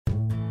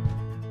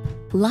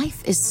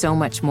Life is so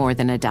much more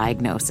than a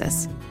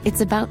diagnosis. It's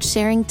about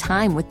sharing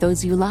time with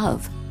those you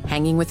love,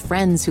 hanging with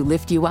friends who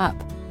lift you up,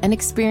 and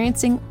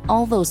experiencing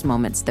all those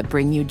moments that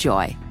bring you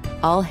joy.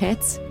 All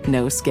hits,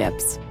 no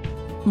skips.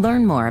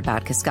 Learn more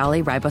about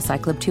Kisqali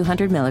Ribociclib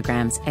 200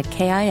 milligrams at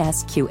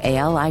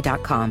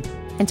KISQALI.com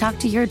and talk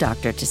to your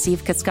doctor to see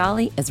if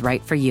Kisqali is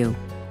right for you.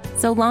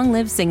 So long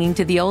live singing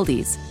to the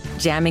oldies,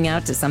 jamming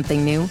out to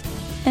something new,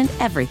 and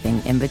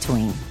everything in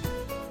between.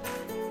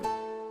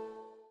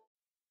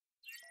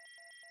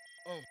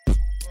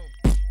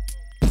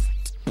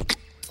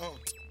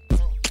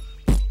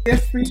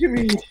 It's free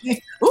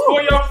reading.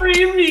 For your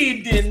free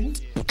reading.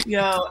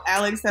 Yo,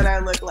 Alex said I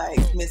look like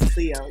Miss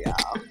Cleo,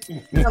 y'all.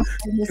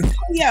 Miss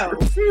Cleo.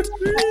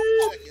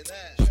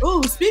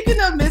 Ooh,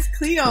 speaking of Miss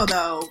Cleo,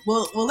 though,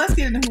 well, let's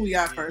get into who we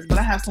are first. But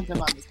I have something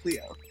about Miss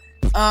Cleo.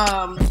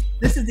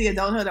 This is the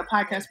Adulthood, a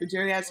podcast for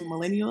geriatric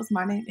millennials.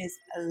 My name is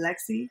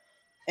Alexi,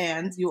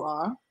 and you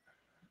are?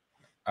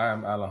 I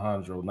am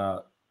Alejandro.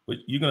 Now,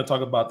 you're going to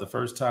talk about the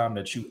first time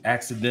that you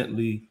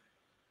accidentally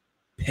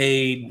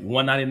paid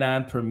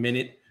 $1.99 per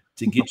minute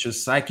to get your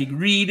psychic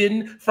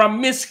reading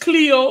from Miss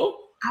Cleo.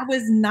 I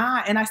was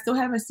not, and I still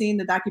haven't seen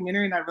the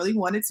documentary, and I really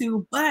wanted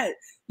to. But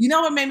you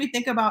know what made me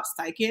think about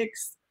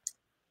psychics?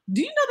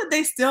 Do you know that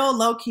they still,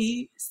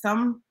 low-key,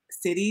 some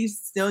cities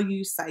still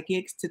use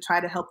psychics to try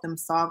to help them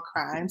solve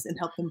crimes and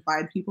help them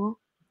find people?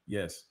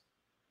 Yes.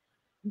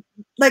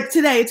 Like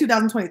today,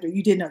 2023,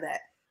 you did know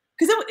that.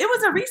 Because it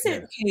was a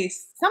recent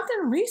case,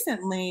 something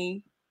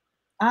recently,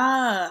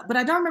 but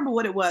I don't remember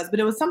what it was, but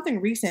it was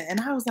something recent. And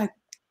I was like,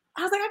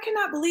 I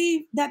cannot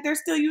believe that they're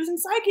still using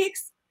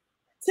psychics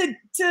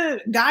to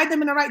guide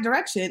them in the right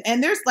direction.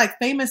 And there's like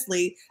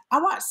famously,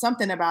 I watched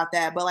something about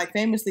that, but like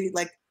famously,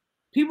 like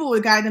people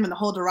would guide them in the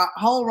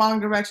whole wrong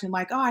direction.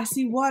 Like, oh, I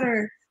see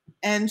water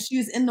and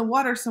she's in the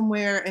water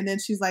somewhere. And then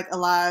she's like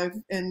alive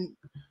and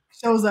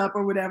shows up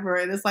or whatever.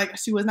 And it's like,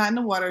 she was not in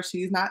the water.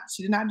 She did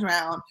not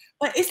drown.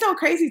 But it's so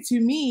crazy to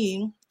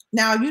me.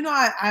 Now, you know,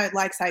 I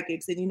like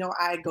psychics and, you know,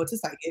 I go to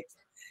psychics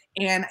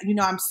and, you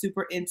know, I'm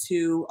super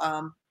into,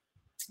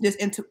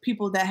 just into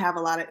people that have a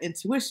lot of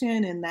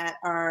intuition and that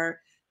are,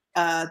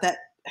 that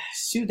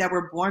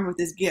were born with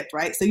this gift,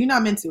 right? So, you know,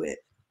 I'm into it.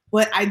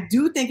 But I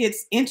do think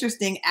it's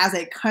interesting as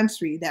a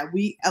country that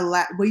we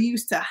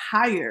used to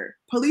hire,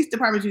 police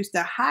departments used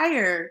to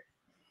hire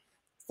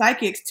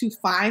psychics to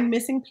find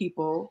missing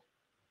people,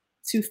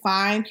 to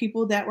find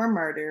people that were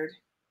murdered,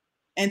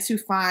 and to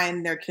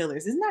find their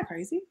killers. Isn't that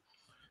crazy?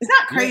 It's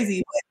not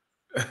crazy.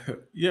 Yeah, but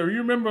yeah, you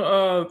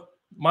remember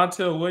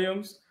Montel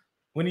Williams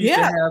when he used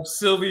to have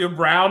Sylvia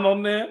Brown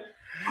on there?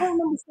 I don't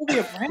remember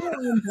Sylvia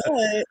Brown,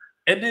 but...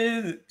 And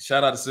then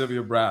shout out to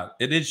Sylvia Brown.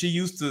 And then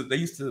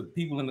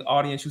people in the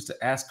audience used to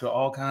ask her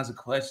all kinds of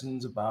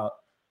questions about,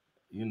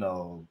 you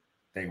know,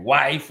 their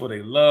wife or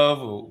their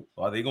love, or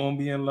are they going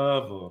to be in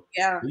love? Or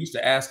they used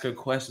to ask her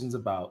questions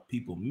about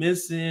people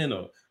missing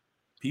or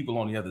people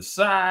on the other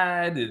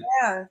side. And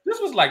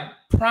this was like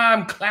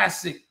prime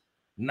classic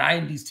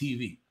 90s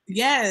TV.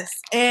 Yes.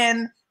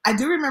 And I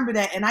do remember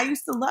that. And I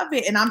used to love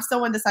it. And I'm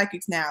so into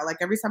psychics now. Like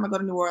every time I go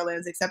to New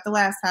Orleans, except the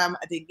last time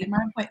I didn't get my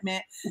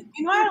appointment.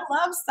 You know, I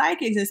love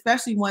psychics,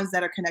 especially ones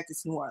that are connected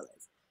to New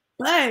Orleans.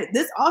 But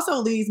this also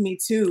leads me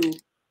to,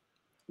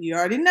 you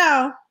already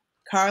know,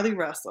 Carlee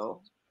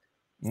Russell.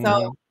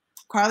 So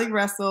Carlee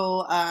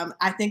Russell,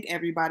 I think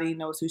everybody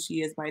knows who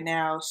she is by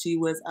now. She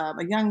was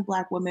a young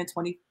Black woman,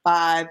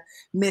 25,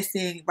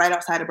 missing right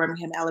outside of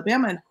Birmingham,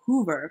 Alabama, in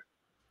Hoover,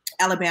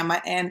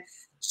 Alabama. And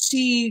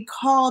she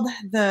called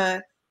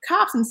the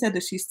cops and said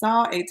that she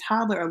saw a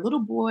toddler, a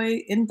little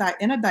boy in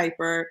a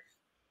diaper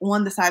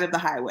on the side of the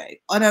highway,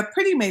 on a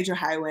pretty major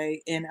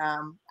highway in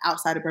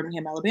outside of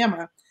Birmingham,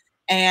 Alabama.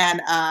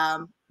 And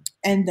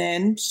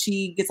then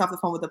she gets off the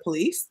phone with the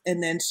police,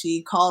 and then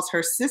she calls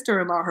her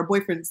sister-in-law, her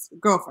boyfriend's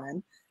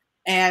girlfriend,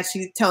 and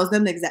she tells her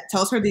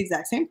the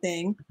exact same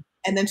thing.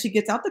 And then she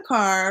gets out the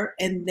car,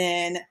 and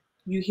then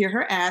you hear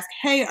her ask,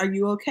 "Hey, are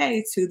you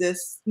okay?" to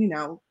this, you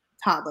know,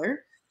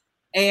 toddler.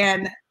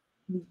 And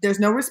there's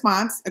no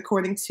response,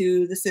 according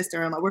to the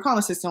sister-in-law. We're calling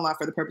her sister-in-law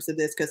for the purpose of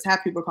this, because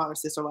half people call her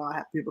sister-in-law,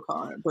 half people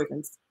call her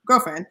boyfriend's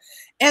girlfriend.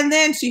 And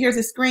then she hears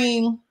a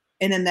scream,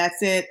 and then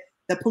that's it.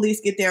 The police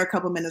get there a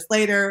couple minutes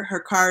later. Her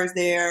car is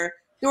there.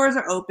 Doors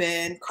are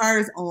open. Car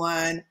is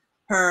on.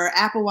 Her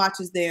Apple Watch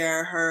is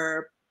there.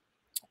 Her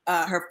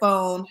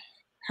phone,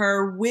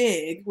 her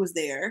wig was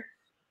there.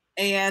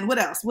 And what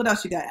else? What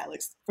else you got,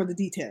 Alex, for the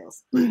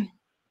details?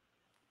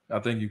 I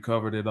think you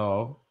covered it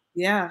all.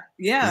 Yeah.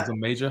 It's a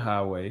major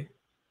highway.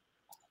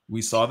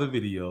 We saw the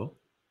video.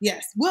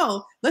 Yes.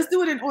 Well, let's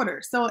do it in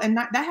order. So, and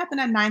that happened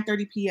at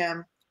 9:30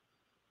 p.m.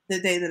 the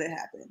day that it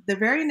happened. The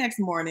very next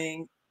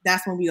morning,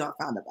 that's when we all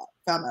found out about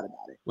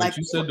it. Wait, like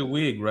you said the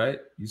wig, right?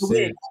 I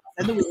said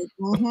the wig.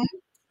 Mm-hmm.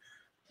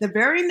 The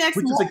very next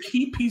morning. Which is a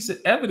key piece of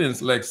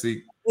evidence,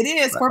 Lexi. It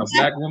is. Like a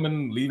Black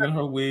woman leaving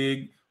her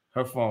wig,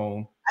 her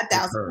phone,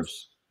 her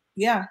purse.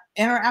 Yeah,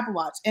 and her Apple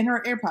Watch, and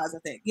her AirPods, I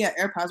think. Yeah,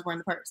 AirPods were in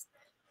the purse.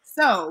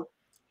 So,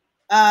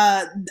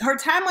 her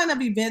timeline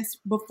of events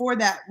before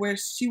that, where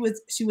she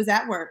was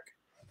at work,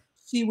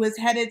 she was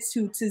headed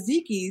to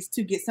Tzatziki's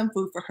to get some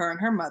food for her and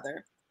her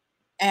mother.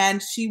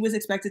 And she was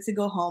expected to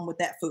go home with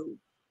that food.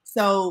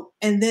 So,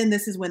 and then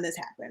this is when this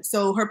happened.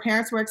 So her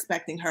parents were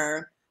expecting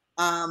her.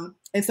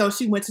 And so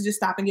she went to just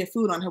stop and get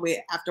food on her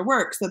way after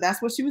work. So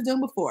that's what she was doing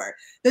before.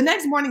 The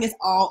next morning is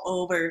all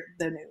over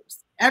the news.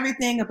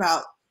 Everything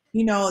about,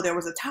 you know, there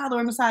was a toddler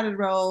on the side of the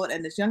road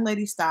and this young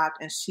lady stopped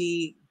and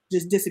she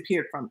just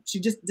disappeared.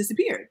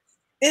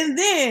 And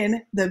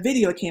then the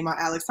video came out.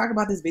 Alex, talk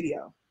about this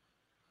video.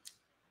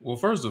 Well,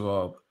 first of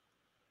all,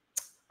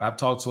 I've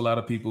talked to a lot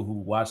of people who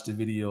watched the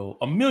video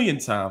a million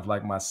times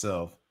like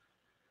myself.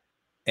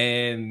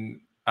 And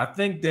I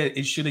think that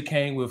it should have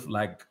came with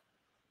like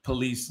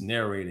police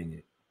narrating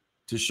it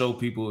to show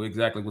people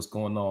exactly what's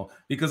going on,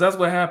 because that's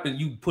what happened.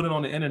 You put it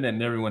on the internet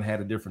and everyone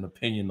had a different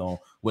opinion on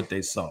what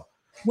they saw.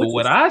 But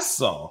what I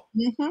saw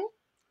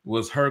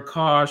was her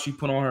car. She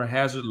put on her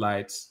hazard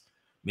lights,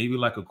 maybe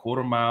like a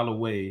quarter mile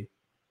away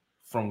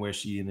from where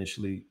she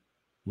initially,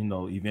 you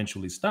know,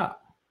 eventually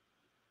stopped.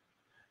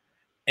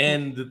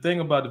 And the thing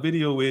about the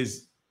video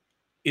is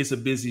it's a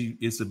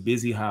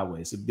busy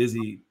highway. It's a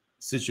busy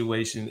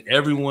situation.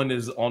 Everyone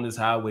is on this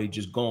highway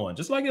just going,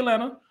 just like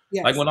Atlanta.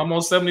 Yes. Like when I'm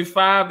on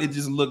 75, it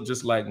just looked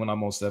just like when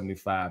I'm on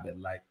 75 at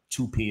like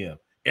 2 p.m.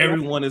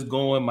 Everyone is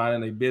going, minding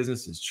their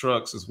business, it's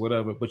trucks, it's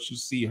whatever. But you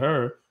see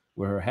her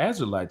with her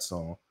hazard lights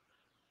on.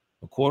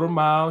 A quarter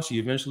mile, she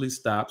eventually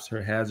stops.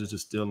 Her hazards are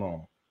still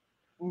on.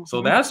 Mm-hmm.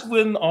 So that's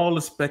when all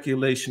the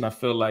speculation, I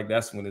feel like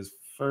that's when it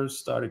first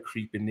started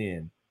creeping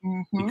in,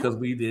 because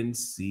we didn't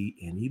see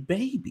any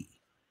baby.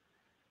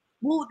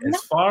 Well,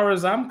 as far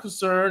as I'm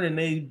concerned, and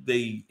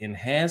they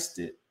enhanced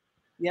it.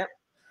 Yep.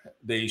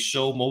 They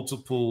show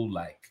multiple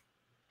like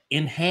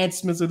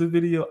enhancements of the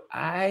video.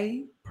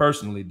 I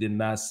personally did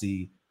not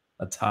see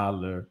a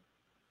toddler.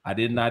 I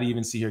did not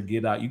even see her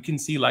get out. You can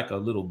see like a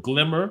little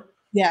glimmer.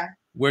 Yeah.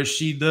 Where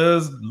she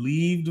does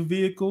leave the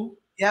vehicle.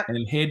 Yep.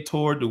 And head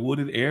toward the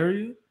wooded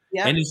area.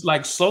 Yep. And it's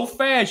like so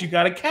fast, you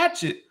got to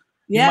catch it.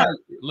 Yeah.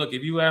 Look,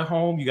 if you at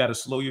home, you got to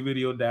slow your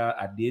video down.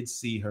 I did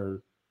see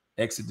her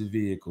exit the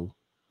vehicle.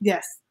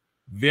 Yes.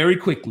 Very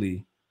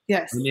quickly.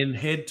 Yes. And then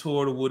head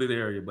toward a wooded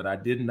area. But I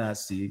did not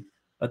see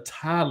a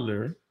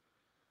toddler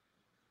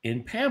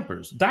in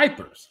Pampers,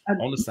 diapers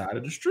on the side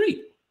of the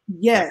street.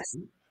 Yes.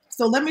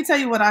 So let me tell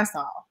you what I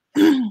saw.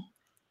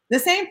 The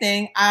same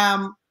thing.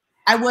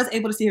 I was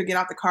able to see her get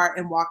out the car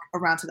and walk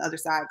around to the other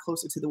side,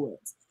 closer to the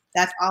woods.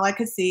 That's all I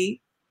could see.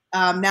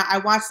 Now I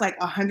watched like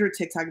 100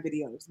 TikTok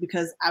videos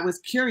because I was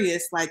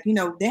curious. Like, you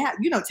know, they have,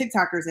 you know,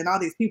 TikTokers and all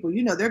these people,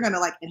 you know, they're going to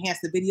like enhance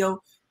the video.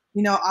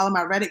 You know, all of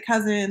my Reddit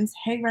cousins,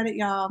 hey Reddit,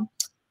 y'all.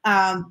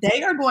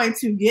 They are going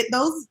to get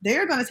those. They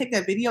are going to take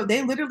that video.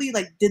 They literally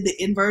like did the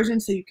inversion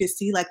so you could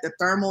see like the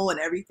thermal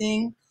and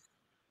everything.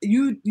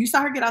 You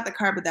saw her get out the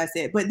car, but that's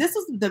it. But this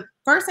was the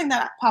first thing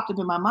that popped up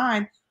in my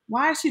mind.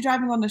 Why is she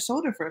driving on the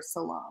shoulder for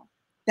so long?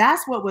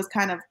 That's what was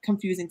kind of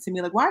confusing to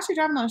me. Like, why is she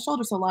driving on the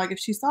shoulder so long? If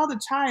she saw the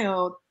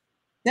child,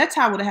 that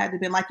child would have had to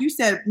been, like you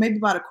said, maybe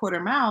about a quarter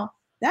mile.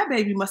 That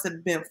baby must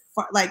have been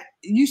far, like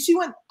she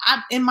went.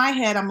 In my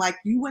head, I'm like,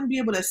 you wouldn't be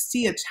able to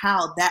see a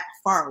child that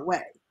far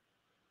away.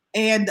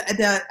 And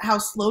how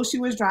slow she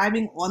was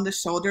driving on the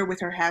shoulder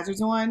with her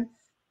hazards on.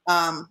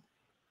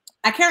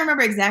 I can't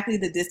remember exactly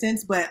the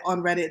distance, but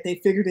on Reddit, they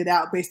figured it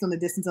out based on the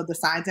distance of the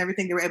signs and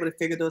everything. They were able to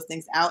figure those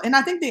things out. And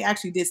I think they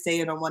actually did say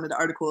it on one of the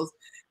articles.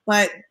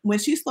 But when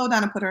she slowed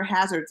down and put her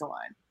hazards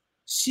on,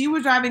 she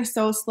was driving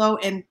so slow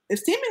and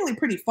seemingly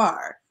pretty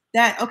far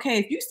that, okay,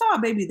 if you saw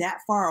a baby that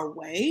far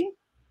away,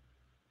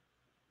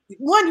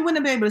 one, you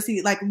wouldn't be able to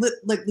see like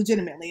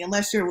legitimately,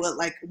 unless you're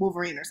like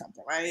Wolverine or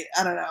something, right?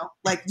 I don't know.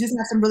 Like, just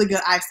have some really good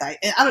eyesight.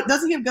 And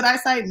does he have good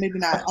eyesight? Maybe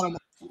not. I don't know.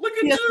 Look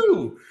at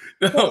you.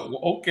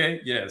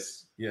 Okay.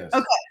 Yes. Okay.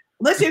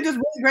 Unless you have just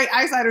really great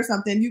eyesight or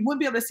something, you wouldn't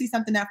be able to see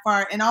something that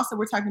far. And also,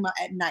 we're talking about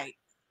at night.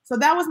 So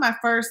that was my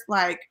first,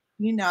 like,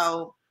 you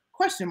know,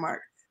 question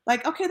mark.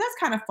 Like, okay, that's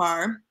kind of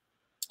far.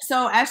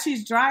 So as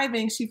she's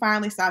driving, she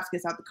finally stops,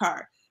 gets out the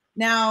car.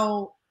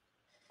 Now,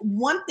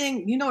 one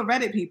thing, you know,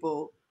 Reddit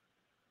people,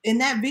 in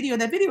that video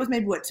was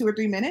maybe, 2 or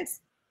 3 minutes?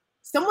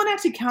 Someone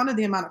actually counted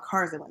the amount of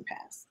cars that went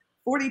past.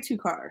 42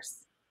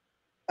 cars.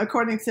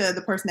 According to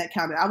the person that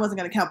counted. I wasn't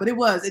going to count, but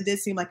it did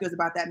seem like it was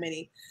about that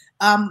many.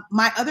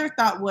 My other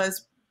thought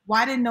was,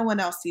 why did no one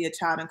else see a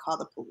child and call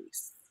the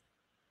police?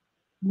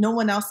 No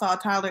one else saw a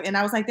toddler. And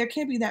I was like, there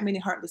can't be that many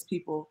heartless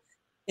people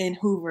in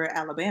Hoover,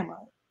 Alabama,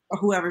 or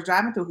whoever's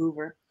driving through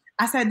Hoover.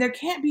 I said, there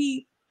can't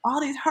be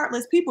all these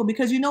heartless people,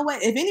 because you know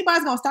what? If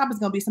anybody's going to stop, it's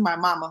going to be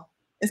somebody's mama.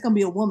 It's going to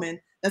be a woman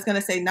that's going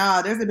to say,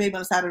 nah, there's a baby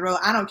on the side of the road.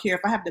 I don't care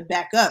if I have to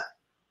back up.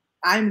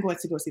 I'm going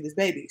to go see this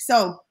baby.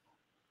 So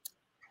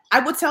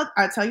I'll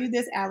tell you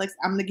this, Alex,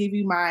 I'm going to give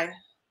you my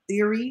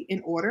theory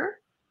in order.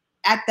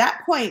 At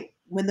that point,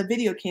 when the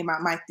video came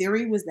out, my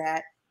theory was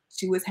that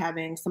she was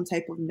having some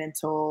type of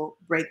mental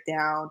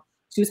breakdown.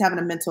 She was having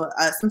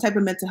some type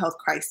of mental health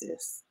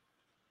crisis.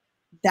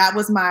 That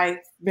was my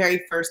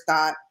very first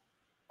thought.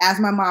 As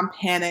my mom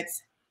panicked,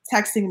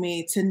 texting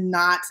me to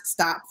not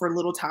stop for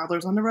little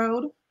toddlers on the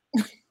road.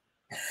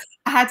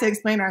 had to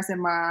explain to her. I said,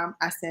 Mom,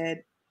 I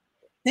said,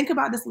 think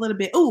about this a little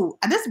bit. Ooh,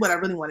 this is what I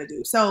really want to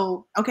do.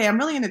 So, okay, I'm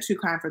really into true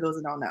crime for those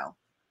that don't know.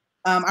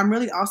 I'm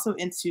really also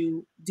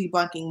into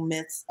debunking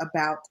myths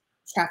about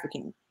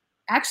trafficking.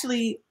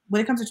 Actually,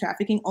 when it comes to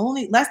trafficking,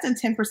 only less than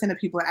 10% of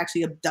people are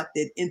actually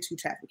abducted into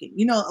trafficking.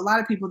 You know, a lot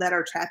of people that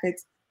are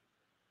trafficked,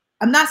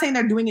 I'm not saying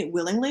they're doing it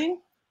willingly,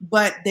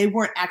 but they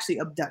weren't actually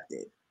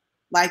abducted.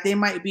 Like they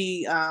might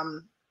be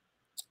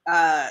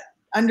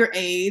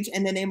underage,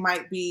 and then they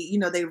might be, you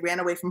know, they ran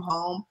away from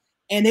home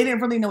and they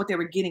didn't really know what they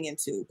were getting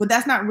into. But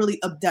that's not really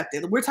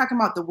abducted. We're talking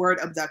about the word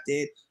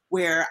abducted,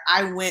 where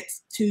I went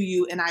to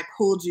you and I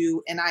pulled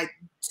you and I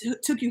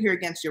took you here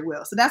against your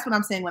will. So that's what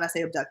I'm saying when I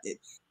say abducted.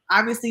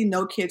 Obviously,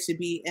 no kid should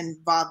be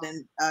involved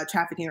in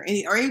trafficking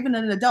or even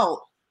an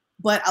adult.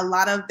 But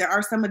there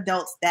are some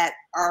adults that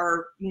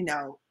are, you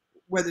know,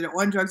 whether they're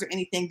on drugs or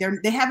anything,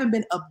 they haven't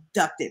been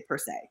abducted per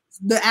se.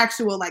 The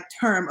actual like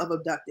term of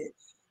abducted.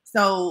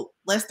 So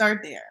let's start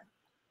there.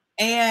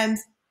 And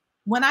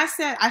when I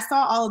said I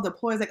saw all of the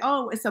ploys, like,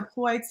 oh, it's a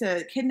ploy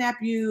to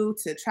kidnap you,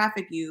 to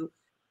traffic you,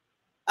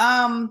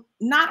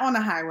 not on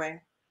the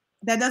highway.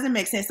 That doesn't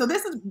make sense. So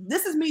this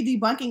is me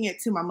debunking it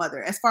to my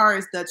mother as far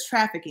as the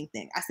trafficking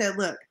thing. I said,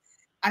 look,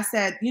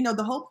 you know,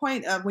 the whole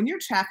point of when you're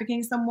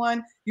trafficking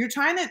someone, you're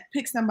trying to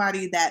pick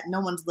somebody that no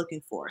one's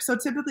looking for. So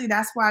typically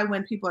that's why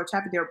when people are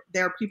trafficked,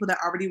 there are people that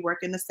already work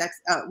in the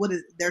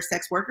they're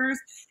sex workers,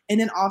 and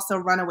then also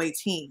runaway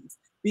teens,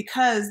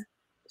 because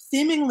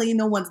seemingly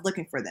no one's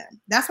looking for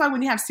them. That's why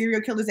when you have serial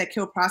killers that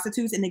kill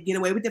prostitutes and they get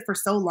away with it for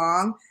so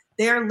long,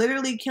 they're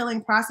literally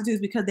killing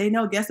prostitutes because they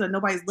know, guess what,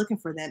 nobody's looking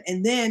for them.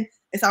 And then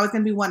it's always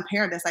going to be one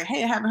parent that's like,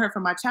 hey, I haven't heard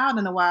from my child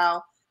in a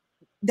while.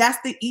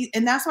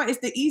 And that's why it's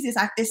the easiest.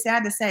 It's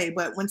sad to say,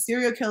 but when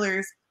serial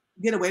killers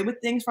get away with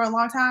things for a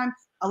long time,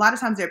 a lot of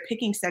times they're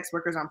picking sex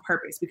workers on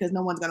purpose because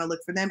no one's going to look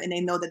for them, and they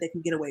know that they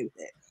can get away with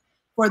it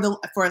for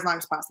as long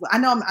as possible. I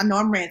know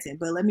I'm ranting,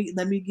 but let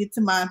me get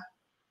to my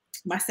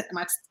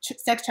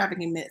sex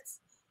trafficking myths.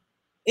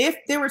 If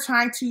they were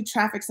trying to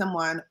traffic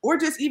someone or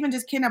just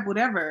kidnap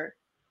whatever,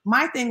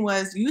 my thing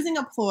was using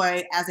a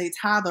ploy as a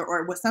toddler,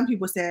 or what some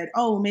people said,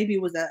 oh, maybe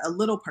it was a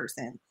little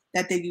person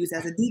that they used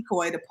as a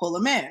decoy to pull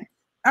them in.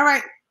 All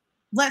right,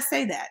 let's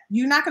say that.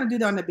 You're not going to do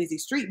that on a busy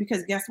street,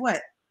 because guess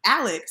what?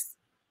 Alex,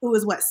 who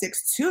is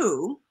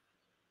 6'2",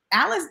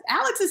 Alex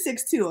is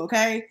 6'2",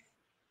 okay?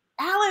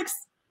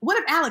 What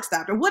if Alex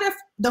stopped? Or what if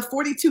the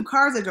 42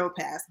 cars that drove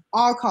past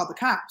all called the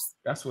cops?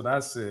 That's what I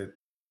said.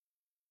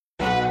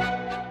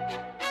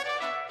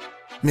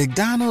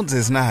 McDonald's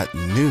is not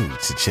new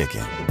to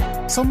chicken.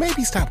 So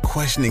maybe stop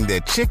questioning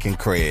their chicken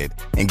cred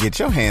and get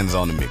your hands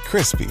on the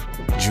McCrispy.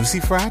 Juicy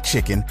fried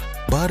chicken,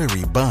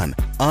 buttery bun,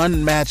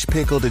 unmatched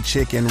pickle to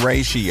chicken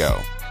ratio.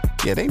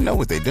 Yeah, they know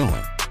what they're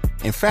doing.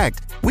 In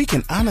fact, we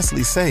can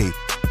honestly say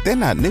they're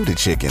not new to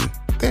chicken,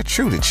 they're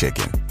true to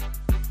chicken.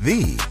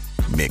 The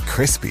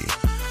McCrispy.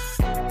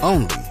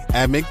 Only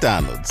at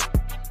McDonald's.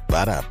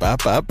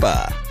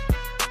 Ba-da-ba-ba-ba.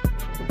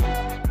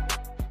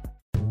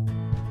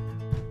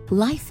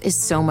 Life is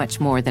so much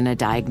more than a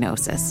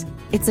diagnosis.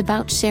 It's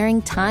about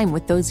sharing time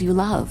with those you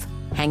love,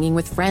 hanging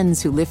with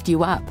friends who lift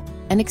you up,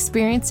 and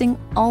experiencing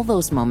all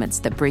those moments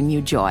that bring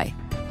you joy.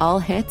 All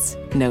hits,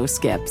 no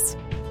skips.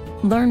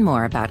 Learn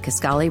more about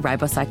Kisqali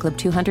Ribociclib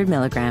 200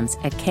 milligrams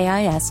at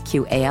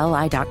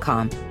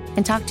KISQALI.com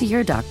and talk to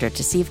your doctor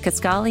to see if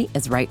Kisqali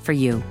is right for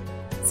you.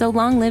 So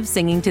long live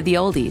singing to the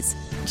oldies,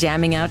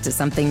 jamming out to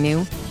something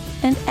new,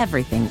 and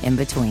everything in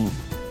between.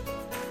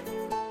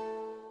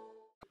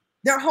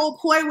 Their whole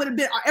ploy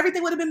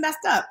everything would have been messed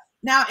up.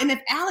 Now, and if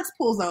Alex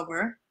pulls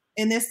over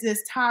and this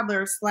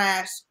toddler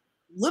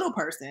 / little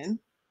person,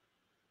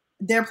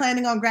 they're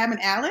planning on grabbing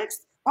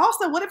Alex.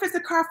 Also, what if it's a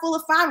car full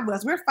of 5 of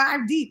us? We're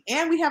 5 deep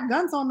and we have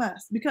guns on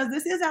us, because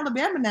this is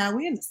Alabama now.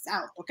 We're in the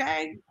South,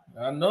 okay?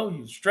 I know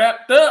you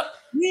strapped up.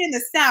 We're in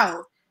the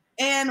South.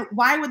 And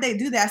why would they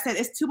do that? I said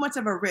it's too much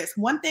of a risk.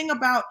 One thing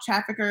about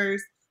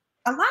traffickers,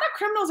 a lot of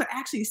criminals are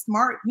actually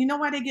smart. You know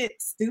why they get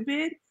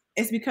stupid?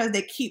 It's because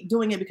they keep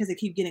doing it because they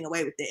keep getting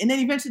away with it. And then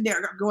eventually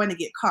they're going to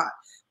get caught.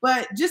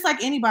 But just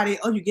like anybody,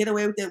 you get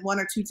away with it 1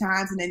 or 2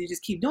 times and then you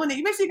just keep doing it,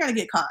 eventually you're going to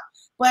get caught.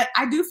 But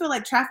I do feel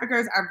like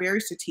traffickers are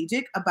very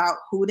strategic about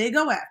who they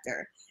go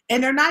after.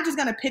 And they're not just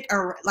going to pick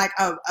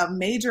a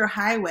major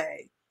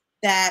highway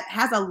that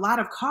has a lot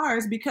of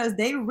cars, because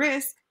they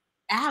risk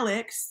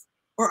Alex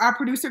or our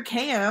producer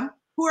Cam,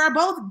 who are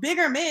both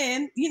bigger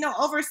men,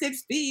 over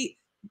 6 feet.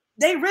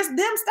 They risk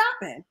them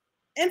stopping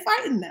and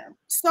fighting them.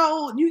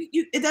 So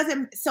it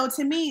doesn't. So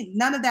to me,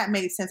 none of that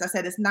made sense. I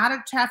said, it's not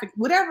a traffic.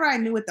 Whatever I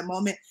knew at the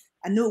moment,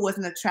 I knew it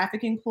wasn't a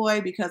trafficking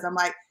ploy, because I'm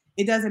like,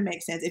 it doesn't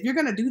make sense. If you're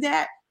going to do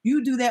that,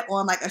 you do that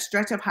on like a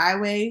stretch of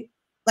highway.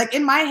 Like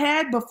in my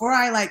head, before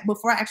I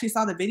actually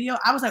saw the video,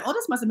 I was like, oh,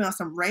 this must have been on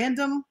some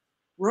random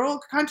rural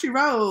country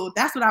road.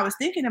 That's what I was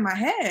thinking in my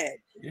head.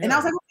 Yeah. And I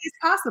was like, okay, it's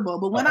possible.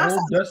 But when I saw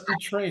dusty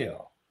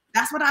trail,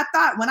 that's what I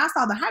thought. When I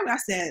saw the highway, I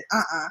said,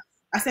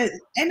 I said,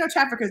 ain't no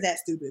traffickers that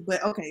stupid.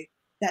 But okay,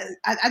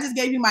 I just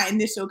gave you my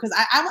initial, because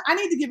I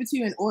need to give it to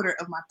you in order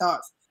of my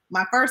thoughts.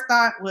 My first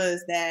thought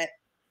was that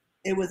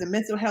It was a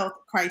mental health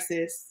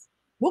crisis.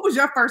 What was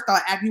your first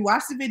thought after you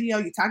watched the video?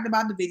 You talked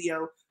about the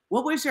video.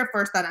 What was your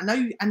first thought? I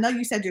know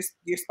you said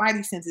your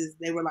spidey senses,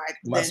 they were like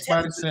my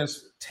spidey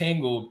sense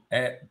tingled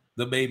at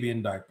the baby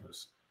in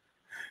diapers.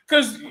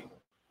 Because,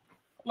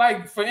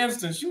 like, for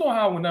instance, you know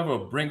how whenever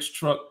a Brinks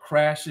truck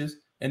crashes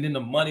and then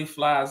the money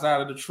flies out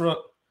of the truck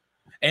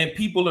and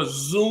people are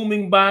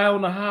zooming by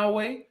on the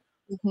highway?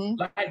 Mm-hmm.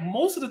 Like,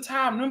 most of the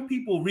time, them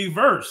people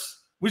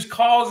reverse, which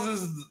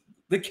causes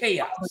the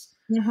chaos.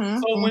 Mm-hmm.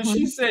 So when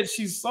she said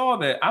she saw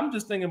that, I'm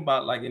just thinking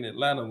about, like, in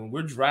Atlanta, when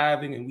we're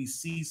driving and we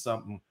see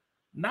something,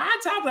 9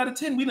 times out of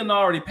 10, we done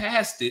already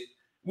passed it.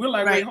 We're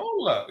like, wait,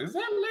 hold up. Is that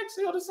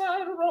Lexi on the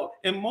side of the road?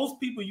 And most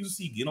people you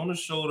see get on the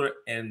shoulder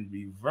and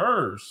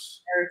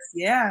reverse.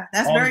 Yeah,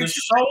 that's on very the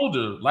true.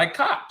 shoulder, like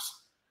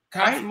cops.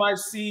 Cops might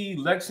see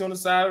Lexi on the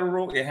side of the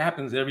road. It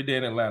happens every day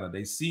in Atlanta.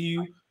 They see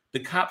you.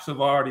 The cops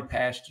have already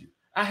passed you.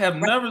 I have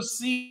never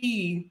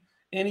seen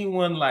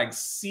anyone like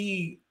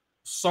see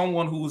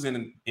someone who's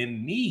in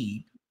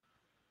need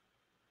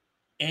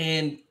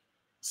and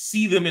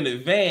see them in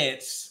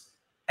advance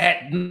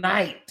at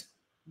night.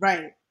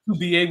 Right. To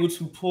be able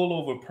to pull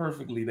over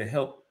perfectly to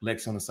help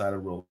Lex on the side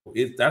of the road.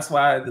 That's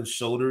why the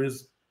shoulder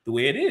is the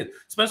way it is,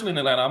 especially in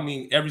Atlanta. I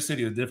mean, every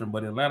city is different,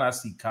 but in Atlanta, I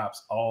see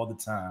cops all the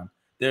time.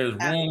 There's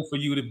room for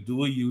you to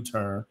do a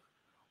U-turn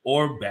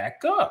or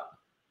back up.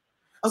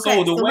 Okay,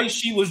 so the way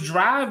she was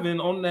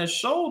driving on that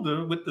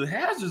shoulder with the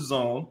hazards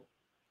on,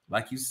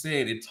 like you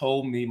said, it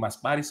told me my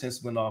spidey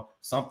sense went off.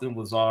 Something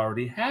was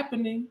already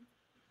happening.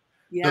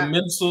 Yeah. The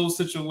mental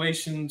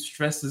situation,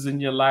 stresses in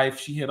your life,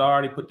 she had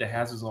already put the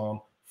hazards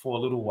on for a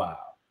little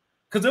while.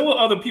 Because there were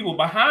other people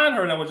behind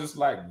her that were just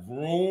like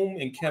vroom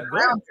and kept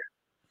going.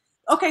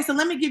 Okay, so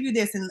let me give you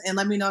this and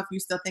let me know if you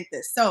still think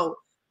this. So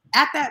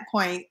at that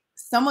point,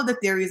 some of the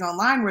theories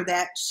online were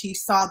that she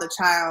saw the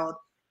child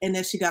and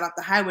then she got off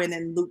the highway and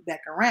then looped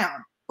back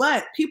around.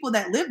 But people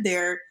that lived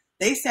there,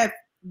 they said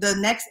the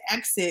next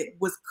exit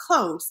was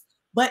close.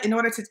 But in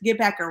order to get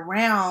back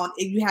around,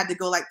 you had to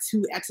go like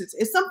 2 exits.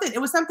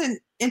 It was something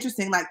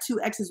interesting, like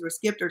 2 exits were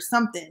skipped or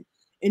something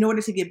in order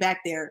to get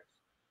back there.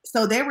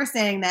 So they were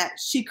saying that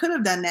she could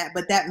have done that,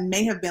 but that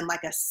may have been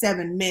like a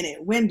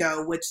 7-minute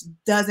window, which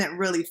doesn't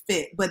really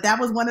fit. But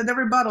that was one of the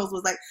rebuttals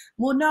was like,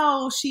 well,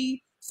 no,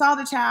 she saw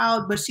the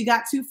child, but she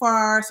got too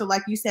far. So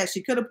like you said,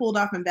 she could have pulled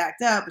off and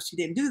backed up, but she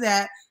didn't do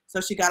that.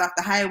 So she got off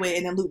the highway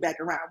and then looped back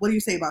around. What do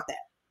you say about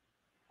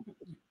that?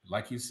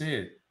 Like you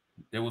said,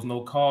 there was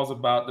no calls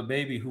about the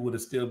baby who would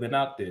have still been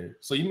out there.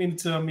 So you mean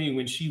to tell me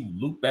when she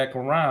looped back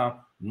around,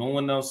 no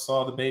one else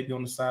saw the baby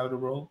on the side of the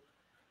road?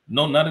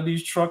 No, none of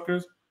these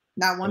truckers?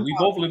 Not one. We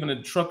both live in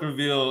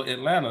Truckerville,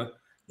 Atlanta.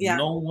 Yeah.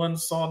 No one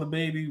saw the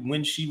baby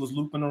when she was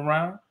looping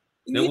around.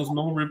 There was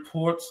no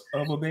reports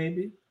of a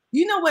baby.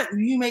 You know what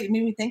you made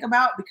me think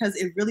about, because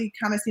it really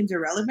kind of seems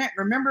irrelevant.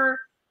 Remember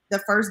the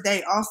first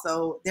day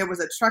also, there was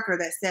a trucker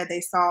that said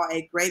they saw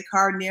a gray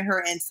car near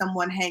her and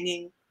someone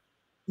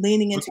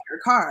leaning into her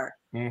car.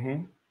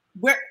 Mm-hmm.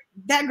 Where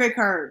that gray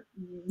car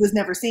was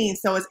never seen.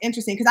 So it's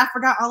interesting because I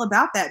forgot all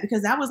about that,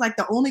 because that was like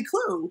the only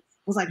clue.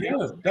 Was like, yeah,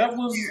 that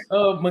was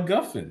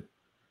MacGuffin.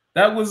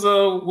 That was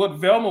what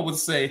Velma would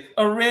say,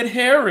 a red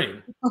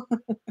herring.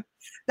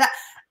 That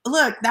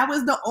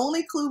was the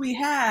only clue we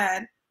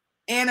had.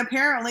 And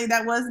apparently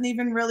that wasn't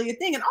even really a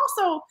thing. And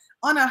also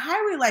on a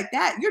highway like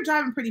that, you're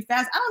driving pretty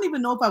fast. I don't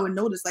even know if I would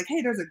notice, like,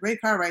 hey, there's a gray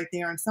car right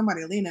there and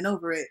somebody leaning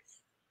over it.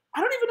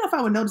 I don't even know if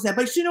I would notice that.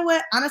 But you know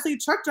what? Honestly,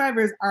 truck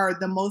drivers are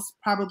the most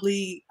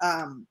probably,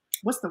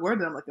 what's the word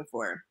that I'm looking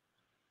for?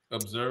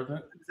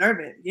 Observant.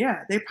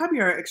 Yeah, they probably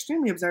are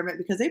extremely observant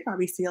because they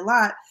probably see a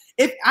lot.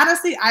 If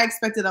honestly, I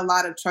expected a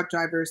lot of truck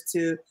drivers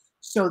to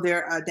show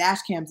their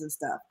dash cams and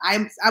stuff.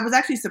 I was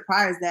actually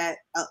surprised that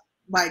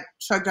like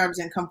truck drivers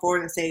didn't come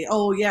forward and say,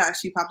 "Oh yeah,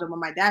 she popped up on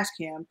my dash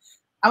cam."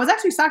 I was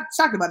actually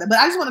shocked about that, but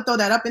I just want to throw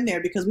that up in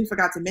there because we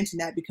forgot to mention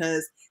that,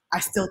 because I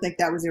still think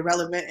that was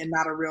irrelevant and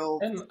not a real.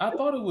 And I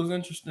thought it was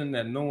interesting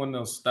that no one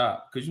else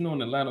stopped, because you know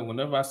in Atlanta,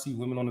 whenever I see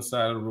women on the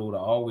side of the road, I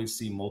always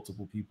see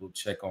multiple people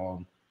check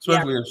on.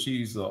 Especially if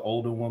she's an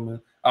older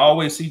woman. I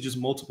always see just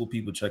multiple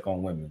people check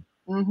on women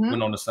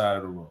when on the side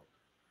of the road.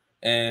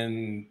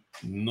 And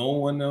no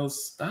one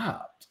else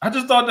stopped. I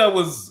thought that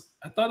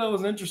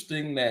was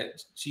interesting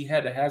that she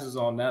had the hazards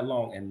on that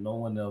long and no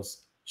one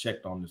else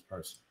checked on this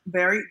person.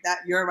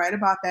 You're right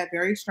about that.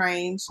 Very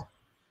strange.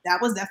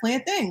 That was definitely a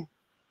thing.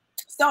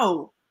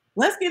 So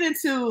let's get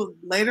into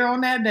later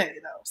on that day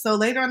though. So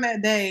later on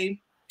that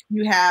day,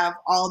 you have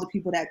all the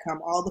people that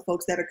come, all the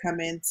folks that are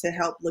coming to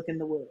help look in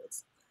the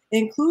woods,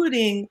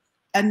 including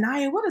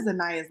Anaya. What is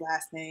Anaya's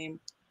last name?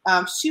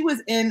 She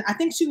was in, I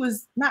think she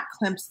was not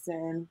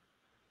Clemson.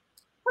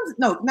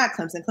 No, not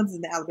Clemson. Clemson's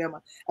in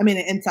Alabama. I mean,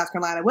 in South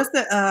Carolina. What's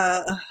the,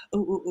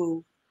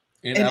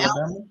 in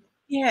Alabama?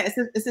 Yeah,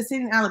 it's a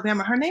city in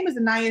Alabama. Her name is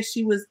Anaya.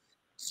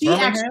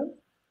 Birmingham?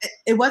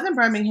 It wasn't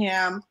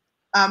Birmingham.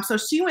 So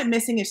she went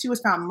missing and she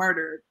was found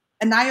murdered.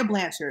 Anaya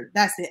Blanchard.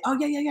 That's it. Oh,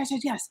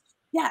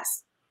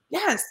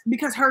 yes.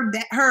 Because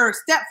her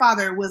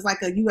stepfather was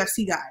like a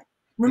UFC guy.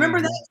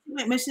 Remember that she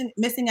went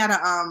missing at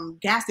a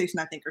gas station,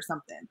 I think, or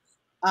something.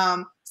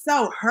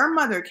 So her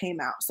mother came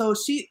out. So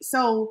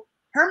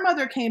her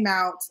mother came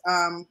out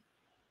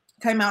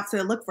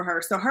to look for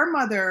her. So her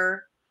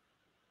mother,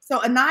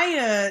 so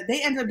Anaya,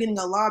 they ended up getting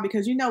a law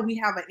because we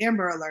have an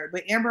Amber Alert,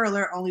 but Amber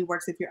Alert only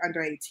works if you're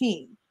under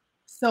 18.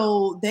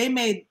 So they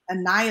made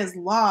Anaya's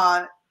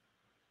law.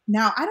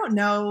 Now I don't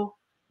know.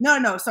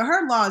 No. So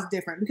her law is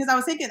different because I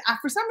was thinking,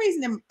 for some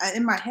reason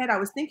in my head, I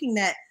was thinking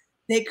that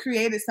they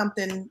created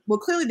something. Well,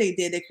 clearly they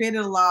did. They created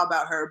a law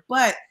about her,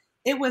 but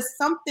it was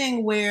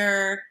something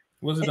where.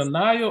 Was it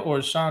Anaya or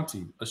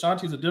Ashanti?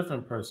 Ashanti's a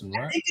different person,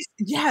 right?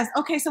 Yes.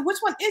 Okay. So which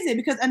one is it?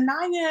 Because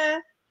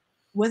Anaya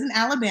was in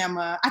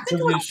Alabama. I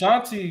think it was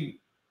Ashanti.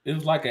 It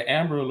was like an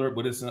Amber Alert,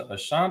 but it's an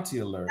Ashanti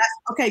Alert.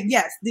 Okay.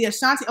 Yes. The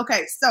Ashanti.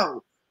 Okay.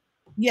 So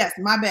yes,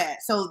 my bad.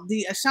 So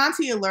the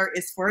Ashanti Alert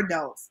is for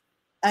adults.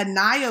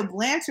 Anaya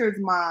Blanchard's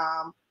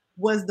mom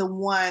was the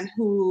one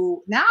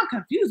who, now I'm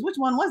confused. Which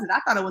one was it? I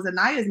thought it was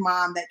Anaya's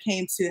mom that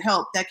came to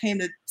help, that came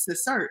to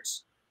search.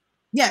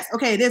 Yes.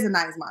 Okay. It is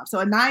Anaya's mom. So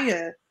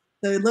Anaya,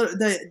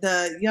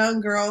 the young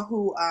girl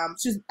who, I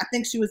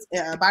think she was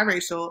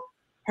biracial.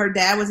 Her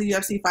dad was a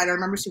UFC fighter. I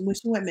remember when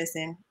she went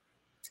missing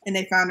and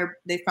they found her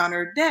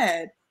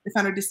dead. They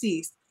found her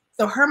deceased.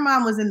 So her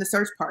mom was in the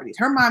search parties.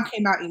 Her mom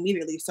came out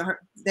immediately. So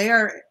they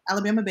are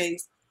Alabama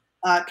based.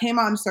 Came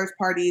out in search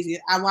parties.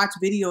 I watched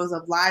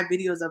live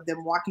videos of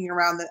them walking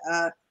around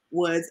the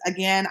woods.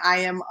 Again, I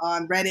am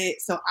on Reddit,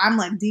 so I'm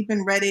like deep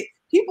in Reddit.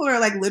 People are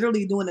like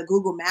literally doing the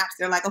Google Maps.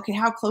 They're like, okay,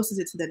 how close is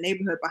it to the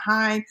neighborhood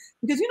behind?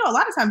 Because a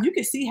lot of times you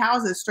can see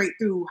houses straight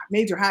through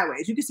major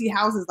highways. You can see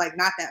houses like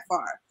not that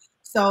far.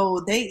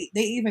 So they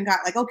even got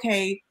like,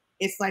 okay,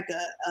 it's like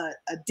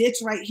a ditch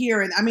right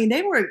here, and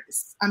they were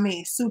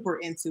super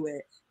into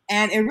it,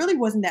 and it really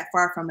wasn't that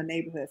far from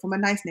a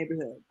nice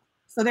neighborhood.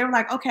 So they were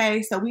like,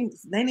 okay, so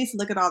they need to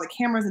look at all the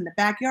cameras in the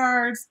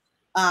backyards.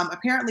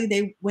 Apparently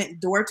they went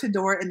door to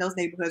door in those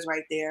neighborhoods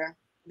right there.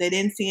 They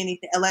didn't see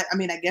anything.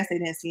 I guess they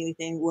didn't see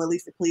anything. Well, at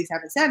least the police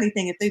haven't said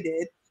anything if they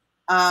did.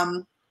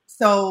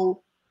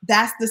 So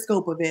that's the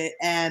scope of it.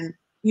 And,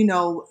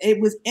 it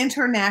was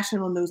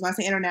international news. When I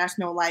say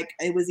international, like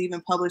it was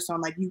even published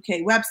on like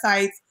UK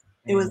websites.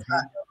 It was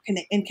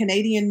in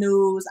Canadian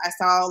news. I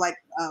saw like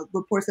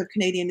reports of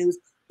Canadian news.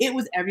 It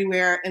was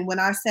everywhere. And when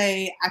I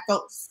say I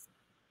felt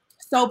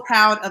so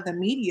proud of the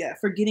media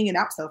for getting it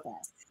out so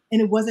fast.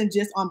 And it wasn't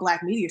just on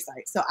Black media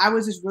sites. So I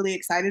was just really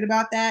excited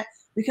about that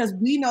because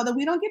we know that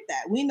we don't get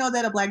that. We know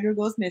that a Black girl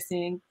goes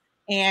missing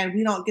and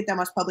we don't get that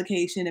much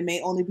publication. It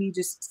may only be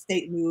just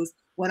state news.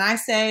 When I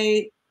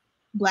say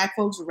Black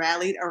folks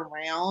rallied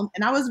around,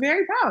 and I was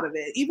very proud of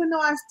it, even though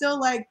I still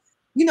like,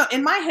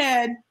 in my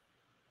head,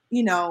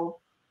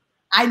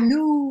 I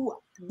knew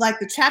like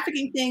the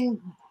trafficking thing,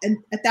 and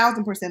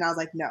 1,000%, I was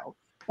like, no.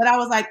 But I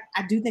was like,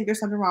 I do think there's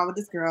something wrong with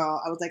this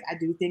girl. I was like, I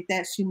do think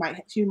that she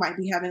might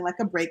be having like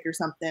a break or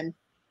something,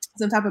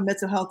 some type of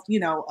mental health,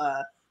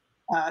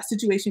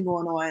 situation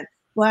going on.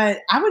 But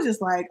I was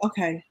just like,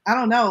 okay, I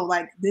don't know,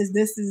 like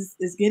this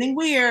is getting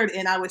weird.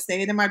 And I would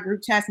say it in my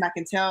group chats, and I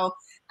can tell.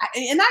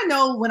 And I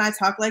know when I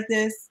talk like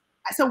this.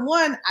 So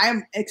one,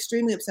 I'm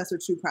extremely obsessed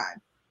with true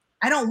crime.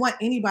 I don't want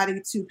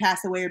anybody to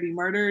pass away or be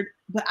murdered,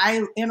 but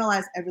I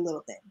analyze every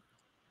little thing.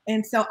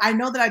 And so I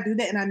know that I do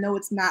that, and I know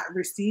it's not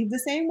received the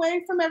same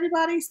way from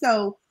everybody.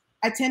 So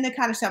I tend to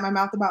kind of shut my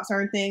mouth about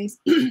certain things.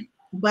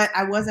 But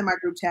I was in my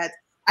group chat.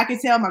 I could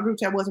tell my group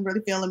chat wasn't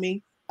really feeling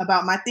me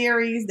about my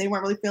theories. They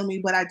weren't really feeling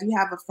me. But I do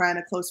have a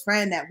close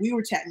friend that we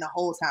were chatting the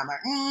whole time. Like,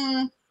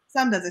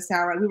 something doesn't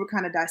sound right. We were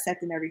kind of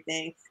dissecting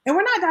everything. And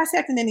we're not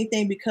dissecting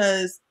anything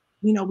because,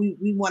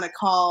 we want to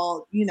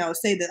call,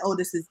 say that, oh,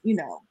 this is,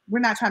 we're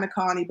not trying to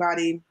call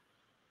anybody,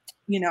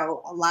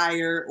 a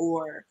liar,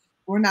 or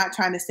we're not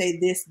trying to say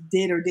this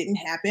did or didn't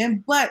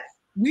happen, but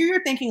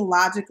we're thinking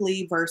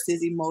logically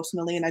versus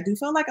emotionally. And I do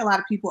feel like a lot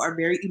of people are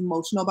very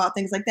emotional about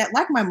things like that.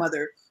 Like my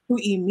mother, who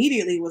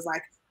immediately was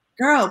like,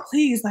 girl,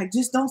 please, like,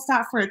 just don't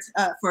stop for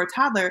a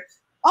toddler.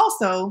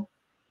 Also,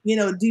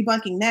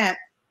 debunking that.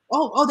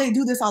 Oh, they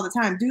do this all the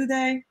time. Do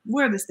they?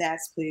 Where are the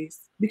stats,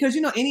 please? Because,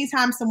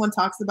 anytime someone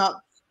talks about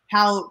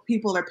how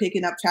people are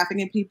picking up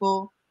trafficking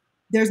people,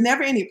 there's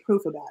never any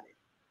proof about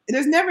it.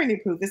 There's never any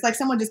proof. It's like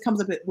someone just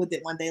comes up with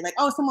it one day. Like,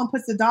 oh, someone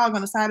puts the dog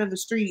on the side of the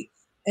street,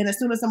 and as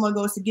soon as someone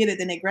goes to get it,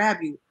 then they grab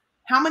you.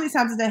 How many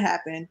times does that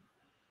happen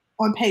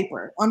on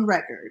paper, on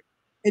record?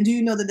 And do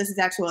you know that this is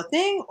actually a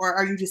thing, or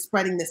are you just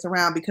spreading this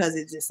around because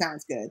it just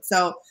sounds good?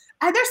 So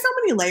there's so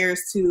many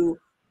layers to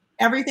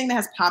everything that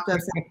has popped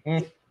up.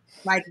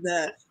 Like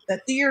the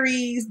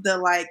theories, the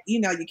like, you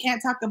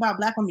can't talk about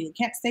Black women. You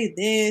can't say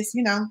this,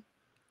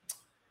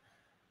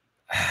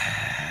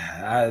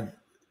 I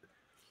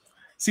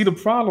see. The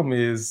problem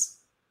is,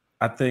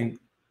 I think,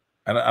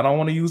 I don't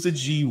want to use the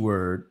G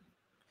word,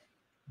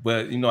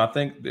 but I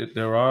think that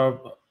there are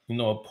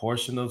a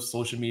portion of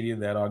social media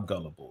that are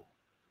gullible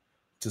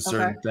to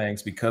certain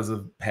things because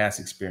of past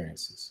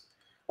experiences.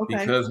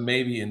 Because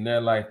maybe in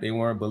their life they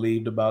weren't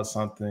believed about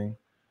something,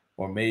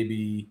 or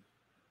maybe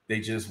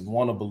they just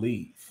want to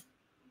believe.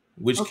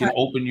 which can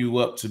open you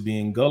up to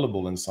being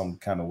gullible in some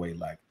kind of way.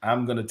 Like,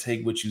 I'm going to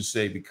take what you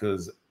say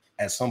because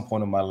at some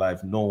point in my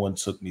life, no one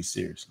took me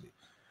seriously.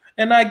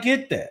 And I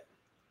get that.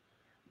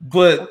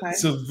 But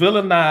to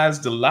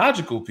villainize the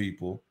logical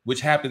people,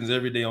 which happens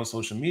every day on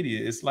social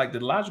media, it's like the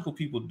logical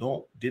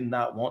people did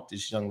not want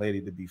this young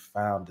lady to be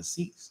found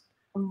deceased.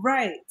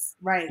 Right.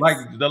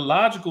 Like the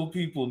logical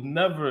people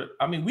never,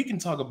 I mean, we can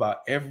talk about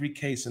every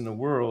case in the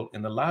world,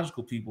 and the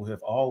logical people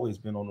have always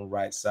been on the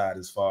right side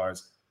as far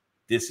as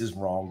this is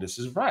wrong, this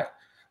is right.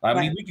 I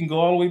mean, we can go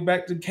all the way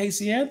back to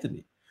Casey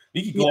Anthony.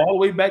 We can go all the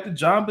way back to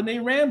John Benet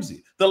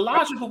Ramsey. The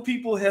logical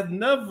people have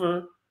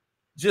never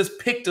just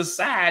picked a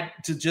side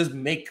to just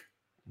make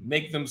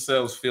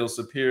themselves feel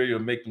superior,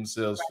 make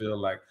themselves feel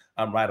like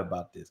I'm right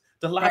about this.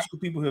 The logical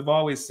people have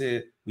always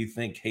said, we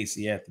think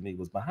Casey Anthony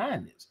was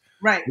behind this.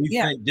 Right. We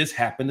think this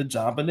happened to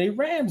John Benet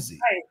Ramsey.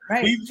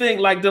 Right. We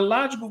think like the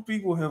logical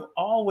people have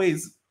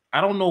always,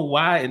 I don't know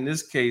why in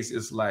this case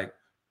it's like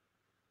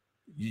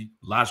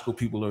logical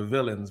people are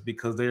villains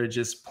because they're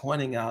just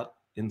pointing out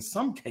in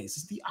some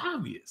cases the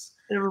obvious.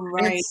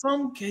 Right. In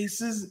some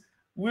cases,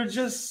 we're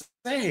just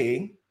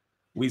saying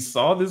we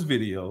saw this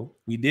video,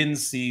 we didn't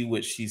see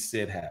what she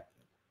said happened.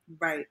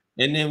 Right.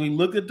 And then we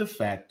look at the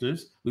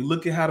factors, we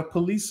look at how the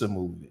police are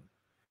moving.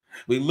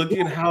 We look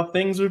at how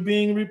things are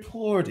being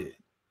reported.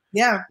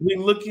 Yeah. We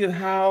look at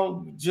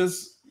how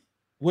just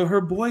what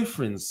her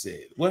boyfriend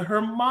said, what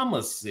her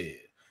mama said.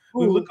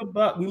 We look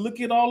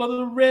at all of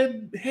the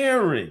red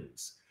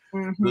herrings.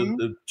 Mm-hmm.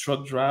 The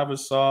truck driver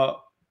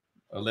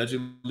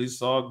allegedly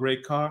saw a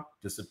gray car,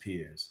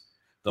 disappears.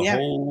 The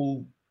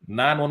whole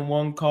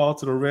 911 call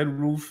to the Red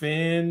Roof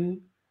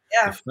Inn,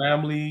 the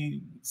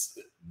family,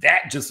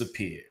 that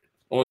disappeared.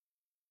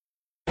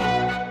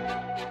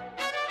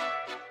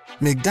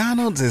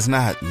 McDonald's is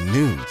not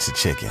new to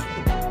chicken.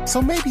 So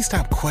maybe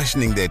stop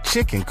questioning their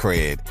chicken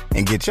cred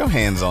and get your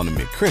hands on the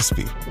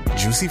McCrispy.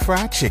 Juicy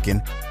fried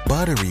chicken,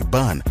 buttery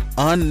bun,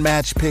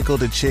 unmatched pickle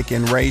to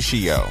chicken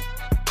ratio.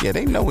 Yeah,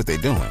 they know what they're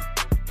doing.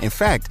 In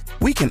fact,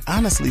 we can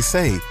honestly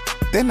say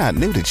they're not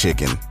new to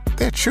chicken,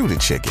 they're true to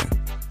chicken.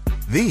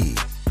 The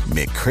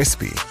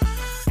McCrispy.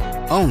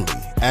 Only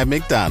at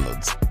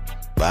McDonald's.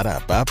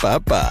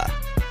 Ba-da-ba-ba-ba.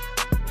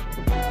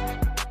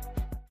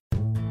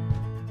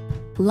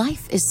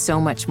 Life is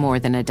so much more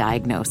than a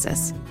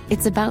diagnosis.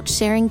 It's about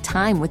sharing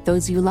time with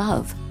those you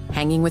love,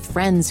 hanging with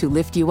friends who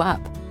lift you up,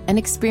 and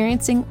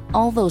experiencing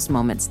all those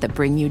moments that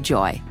bring you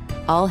joy.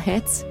 All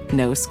hits,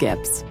 no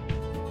skips.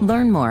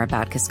 Learn more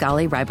about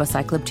Kisqali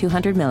Ribociclib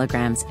 200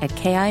 milligrams at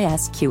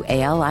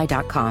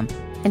KISQALI.com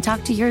and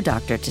talk to your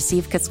doctor to see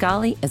if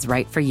Kisqali is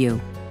right for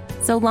you.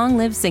 So long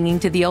live singing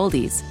to the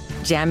oldies,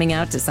 jamming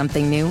out to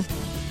something new,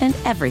 and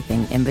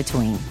everything in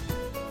between.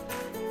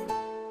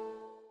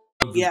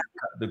 Yeah.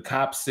 The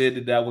cops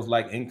said that was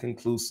like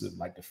inconclusive.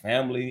 Like the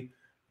family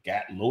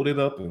got loaded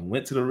up and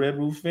went to the Red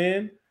Roof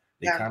Inn.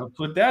 They kind of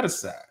put that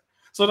aside.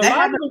 So the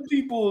logical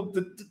people,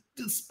 the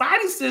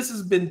spidey sense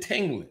has been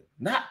tingling.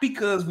 Not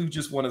because we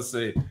just want to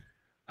say,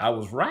 I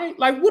was right.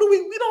 Like, what do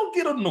we don't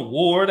get an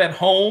award at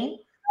home.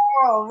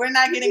 Oh, we're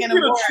not getting an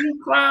award. A true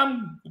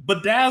crime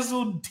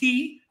bedazzled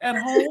tea at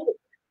home.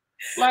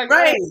 Like,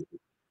 right. Hey,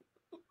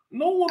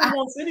 no one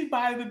wants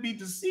anybody to be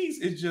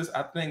deceased. It's just,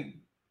 I think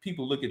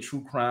people look at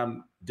true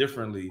crime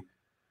differently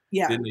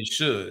than they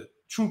should.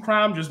 True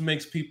crime just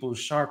makes people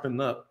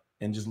sharpen up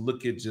and just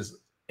look at just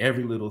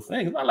every little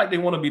thing. It's not like they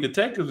want to be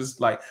detectives. It's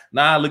like,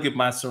 I look at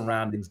my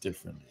surroundings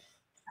differently.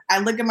 I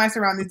look at my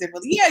surroundings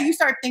differently. Yeah, you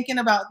start thinking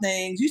about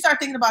things. You start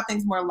thinking about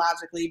things more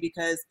logically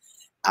because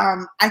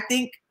I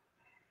think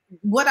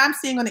what I'm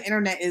seeing on the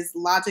internet is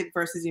logic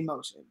versus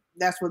emotion.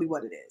 That's really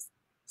what it is.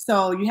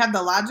 So you have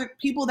the logic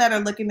people that are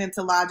looking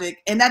into logic,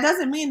 and that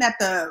doesn't mean that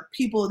the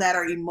people that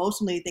are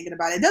emotionally thinking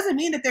about it doesn't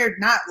mean that they're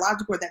not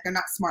logical or that they're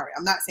not smart.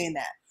 I'm not saying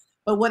that.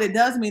 But what it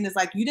does mean is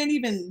like you didn't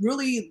even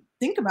really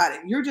think about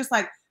it. You're just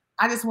like,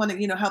 I just want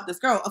to, help this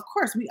girl. Of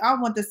course, we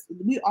all want this.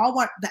 We all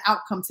want the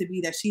outcome to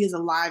be that she is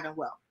alive and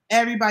well.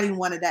 Everybody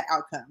wanted that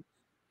outcome.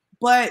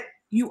 But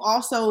you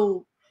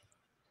also,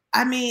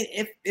 I mean,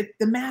 if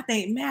the math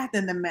ain't math,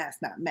 then the math's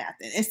not math.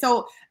 And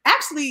so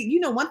actually,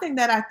 one thing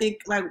that I think,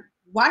 like,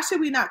 why should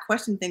we not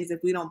question things if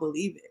we don't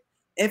believe it?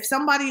 If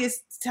somebody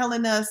is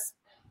telling us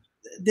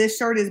this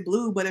shirt is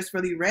blue, but it's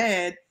really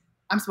red,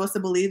 I'm supposed to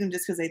believe them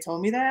just because they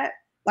told me that?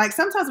 Like,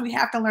 sometimes we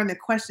have to learn to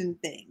question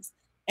things.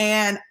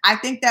 And I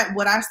think that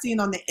what I've seen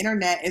on the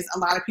internet is a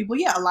lot of people,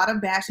 a lot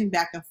of bashing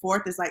back and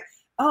forth. Is like,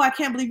 oh, I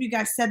can't believe you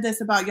guys said this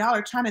about y'all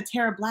are trying to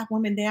tear a Black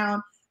woman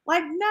down.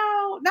 Like,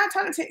 no, not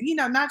trying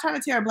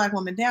to tear a Black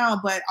woman down,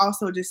 but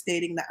also just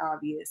stating the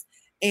obvious.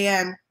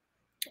 And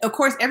of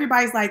course,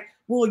 everybody's like,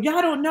 well,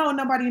 y'all don't know.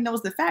 Nobody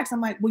knows the facts.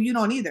 I'm like, well, you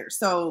don't either.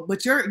 So,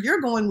 but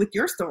you're going with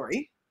your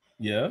story.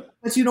 Yeah.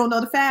 But you don't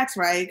know the facts,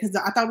 right? Because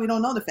I thought we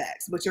don't know the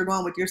facts, but you're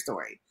going with your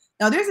story.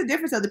 Now, there's a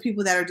difference of the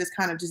people that are just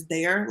kind of just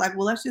there. Like,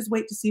 well, let's just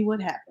wait to see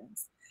what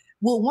happens.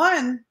 Well,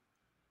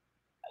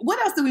 what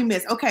else did we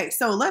miss? Okay,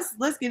 so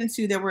let's get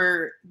into there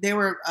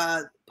were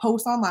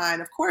posts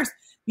online. Of course,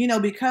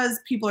 because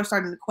people are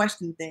starting to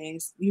question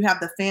things. You have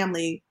the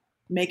family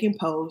making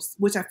posts,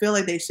 which I feel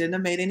like they shouldn't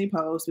have made any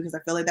posts because I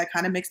feel like that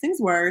kind of makes things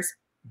worse.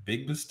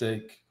 Big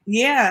mistake.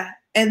 Yeah.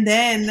 And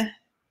then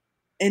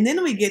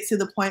we get to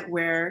the point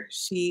where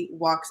she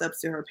walks up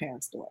to her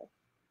parents' door.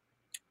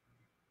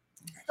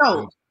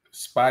 So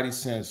Spidey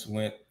sense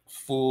went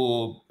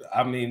full.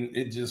 I mean,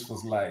 it just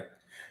was like,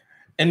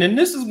 and then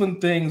this is when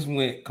things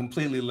went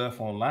completely left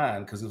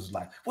online because it was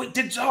like, wait,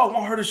 did y'all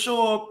want her to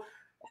show up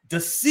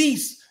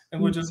deceased?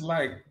 And we're just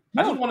like,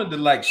 I just wanted to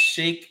like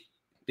shake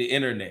the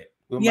internet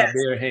with my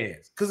bare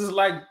hands because it's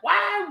like,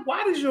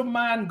 why does your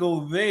mind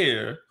go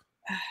there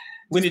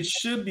when it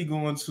should be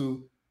going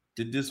to,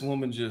 did this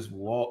woman just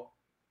walk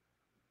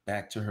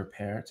back to her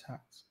parents'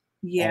 house?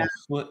 Yeah. On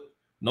foot,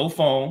 no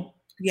phone.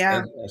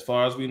 Yeah. As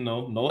far as we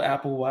know, no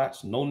Apple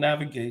Watch, no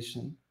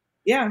navigation.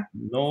 Yeah.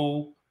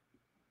 No.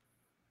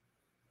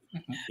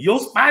 Your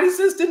Spidey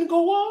sense didn't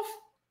go off?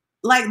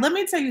 Like, let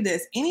me tell you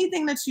this.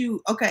 Anything that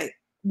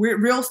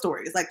real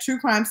stories, like true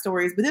crime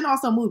stories, but then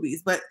also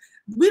movies. But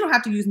we don't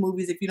have to use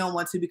movies if you don't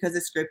want to because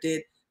it's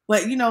scripted.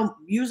 But,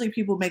 usually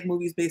people make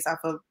movies based off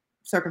of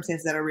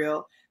circumstances that are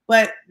real.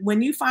 But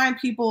when you find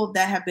people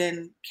that have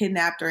been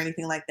kidnapped or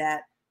anything like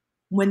that,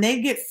 when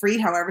they get free,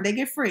 however they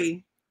get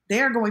free, they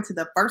are going to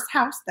the first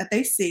house that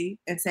they see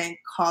and saying,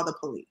 call the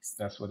police.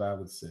 That's what I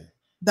would say.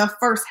 The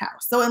first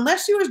house. So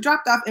unless she was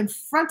dropped off in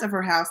front of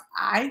her house,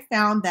 I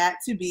found that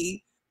to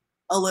be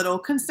a little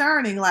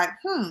concerning. Like,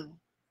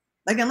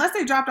 like unless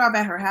they dropped off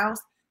at her house,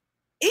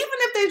 even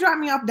if they dropped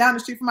me off down the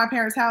street from my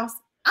parents' house,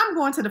 I'm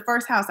going to the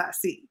first house I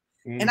see.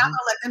 Mm-hmm. And I'm gonna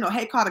let them know,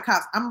 hey, call the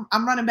cops.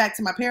 I'm running back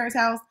to my parents'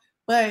 house,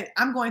 but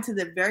I'm going to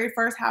the very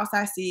first house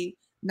I see,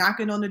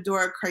 knocking on the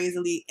door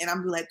crazily, and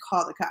I'm like,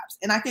 call the cops.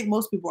 And I think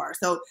most people are.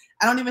 So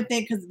I don't even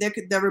think, because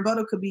the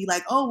rebuttal could be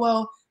like, oh,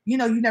 well,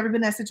 you've never been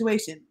in that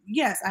situation.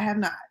 Yes, I have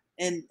not.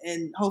 And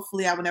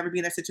hopefully I will never be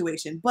in that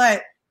situation.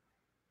 But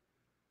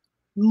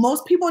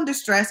most people in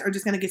distress are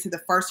just going to get to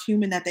the first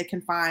human that they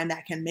can find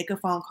that can make a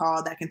phone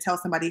call, that can tell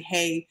somebody,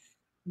 hey,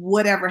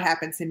 whatever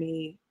happened to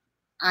me,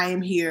 I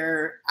am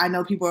here. I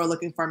know people are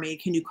looking for me.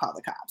 Can you call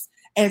the cops?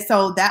 And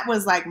so that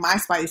was like my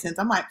Spidey sense.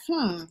 I'm like,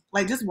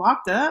 like just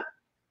walked up.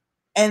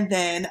 And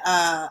then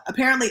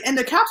apparently, and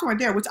the cops weren't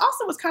there, which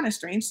also was kind of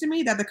strange to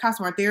me that the cops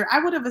weren't there. I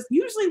would have,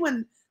 usually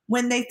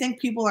when they think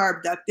people are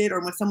abducted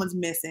or when someone's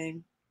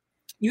missing,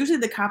 usually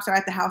the cops are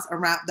at the house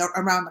around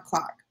the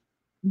clock,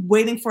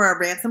 waiting for a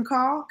ransom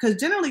call. Because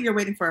generally you're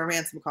waiting for a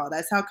ransom call.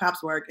 That's how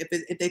cops work. If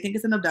they think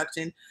it's an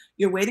abduction,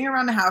 you're waiting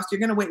around the house. You're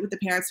going to wait with the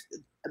parents,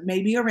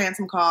 maybe a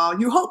ransom call.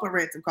 You hope a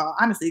ransom call,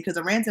 honestly, because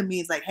a ransom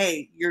means like,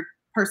 hey, your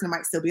person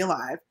might still be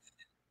alive.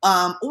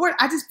 Or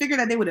I just figured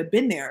that they would have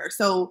been there.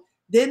 So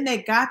then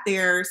they got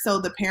there. So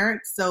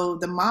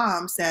the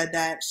mom said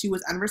that she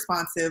was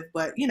unresponsive,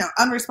 but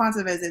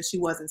unresponsive as in she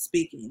wasn't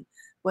speaking.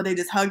 But they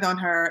just hugged on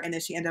her, and then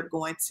she ended up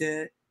going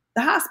to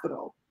the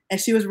hospital, and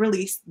she was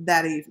released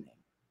that evening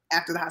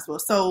after the hospital.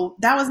 So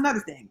that was another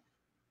thing.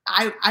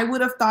 I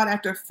would have thought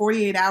after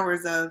 48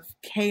 hours of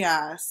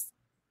chaos,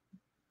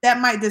 that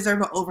might deserve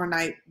an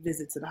overnight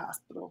visit to the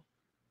hospital.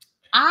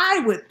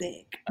 I would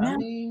think. I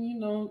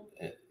mean,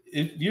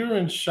 if you're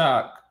in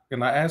shock,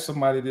 and I asked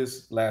somebody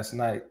this last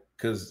night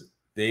because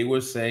they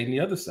were saying the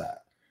other side.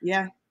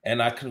 Yeah.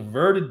 And I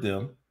converted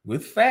them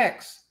with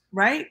facts.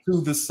 Right.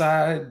 To this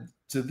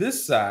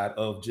side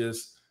of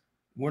just,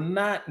 we're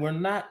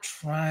not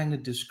trying to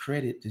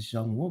discredit this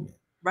young woman.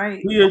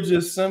 Right. We are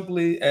just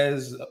simply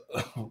as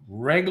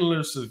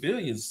regular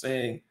civilians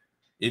saying,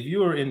 if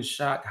you are in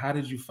shock, how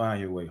did you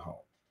find your way home?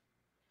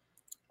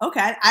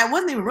 Okay. I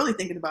wasn't even really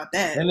thinking about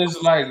that. And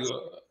it's like,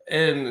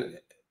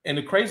 and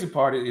the crazy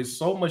part is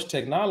so much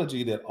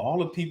technology that all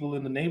the people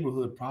in the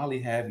neighborhood probably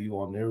have you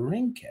on their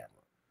Ring camera.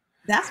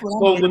 That's what.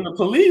 So when the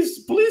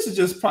police are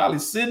just probably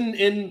sitting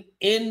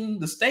in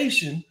the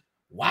station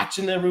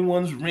watching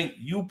everyone's Ring,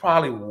 you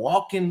probably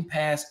walking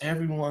past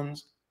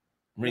everyone's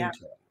Ring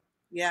camera.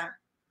 Yeah.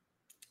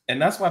 And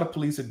that's why the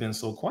police have been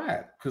so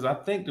quiet, because I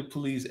think the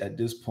police at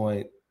this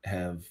point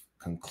have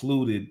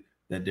concluded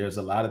that there's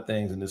a lot of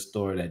things in this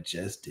story that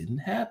just didn't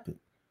happen.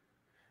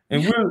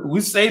 And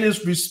we say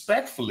this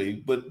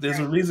respectfully, but there's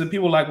a reason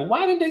people are like, well,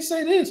 why didn't they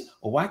say this?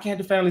 Or why can't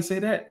the family say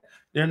that?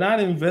 They're not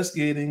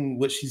investigating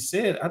what she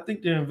said. I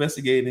think they're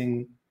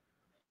investigating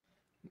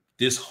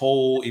this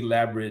whole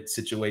elaborate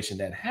situation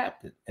that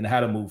happened and how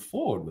to move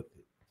forward with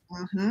it.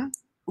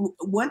 Mm-hmm.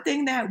 One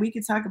thing that we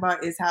could talk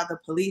about is how the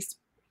police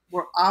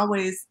were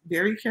always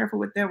very careful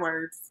with their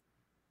words.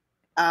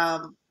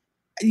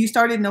 You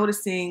started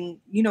noticing,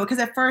 because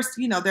at first,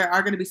 there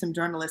are going to be some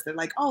journalists that are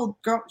like, oh,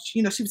 girl,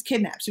 she was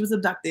kidnapped. She was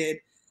abducted.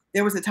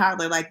 There was a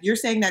toddler. Like, you're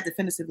saying that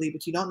definitively,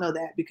 but you don't know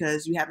that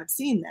because you haven't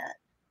seen that.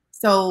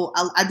 So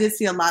I did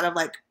see a lot of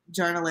like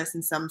journalists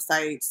and some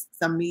sites,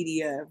 some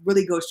media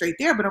really go straight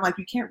there, but I'm like,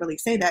 you can't really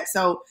say that.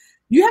 So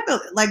you have to,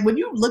 like, when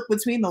you look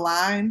between the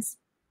lines,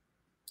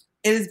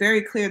 it is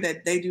very clear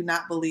that they do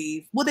not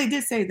believe. Well, they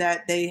did say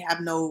that they have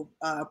no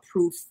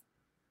proof.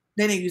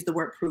 They didn't use the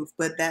word proof,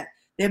 but that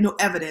they have no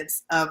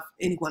evidence of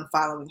anyone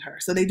following her.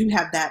 So they do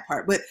have that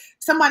part. But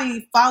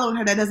somebody following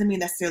her, that doesn't mean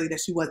necessarily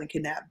that she wasn't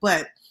kidnapped.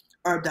 But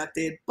or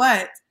abducted.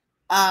 But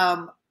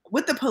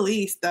with the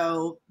police,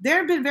 though,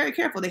 they've been very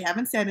careful. They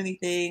haven't said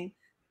anything.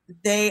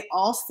 They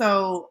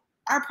also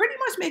are pretty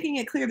much making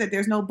it clear that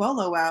there's no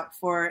bolo out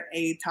for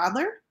a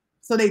toddler.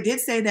 So they did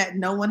say that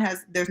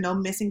there's no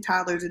missing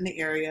toddlers in the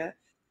area.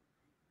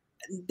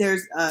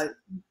 There's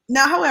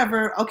now,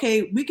 however,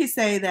 okay, we could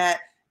say that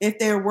if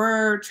there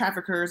were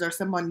traffickers or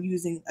someone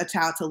using a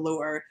child to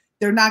lure,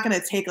 they're not going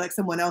to take like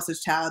someone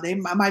else's child. They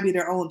might be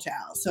their own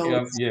child. So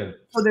yeah.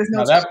 So there's no.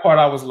 Now that part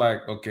I was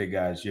like, okay,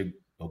 guys, you're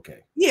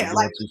okay. Yeah, you're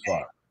like too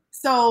far.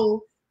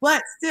 So,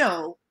 but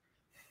still,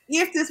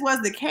 if this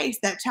was the case,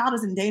 that child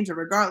is in danger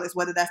regardless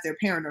whether that's their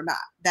parent or not.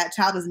 That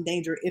child is in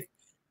danger if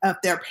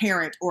their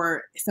parent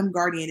or some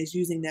guardian is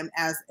using them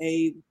as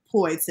a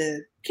ploy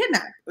to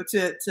kidnap or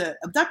to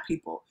abduct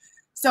people.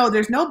 So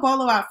there's no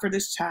bolo out for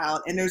this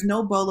child, and there's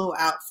no bolo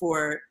out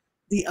for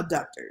the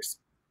abductors.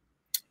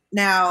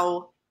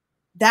 Now,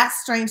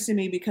 that's strange to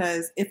me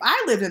because if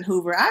I lived in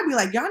Hoover, I'd be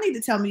like, y'all need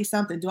to tell me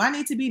something. Do I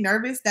need to be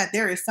nervous that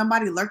there is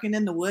somebody lurking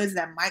in the woods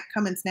that might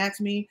come and snatch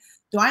me?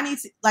 Do I need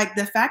to, like,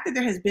 the fact that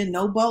there has been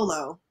no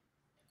bolo,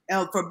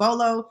 for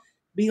bolo,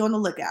 be on the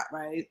lookout,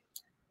 right?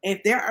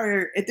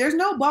 If there's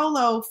no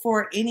bolo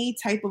for any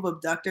type of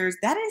abductors,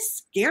 that is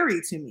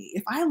scary to me.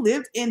 If I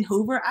lived in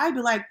Hoover, I'd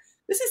be like,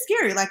 this is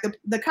scary. Like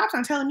the cops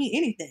aren't telling me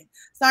anything.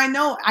 So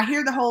I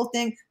hear the whole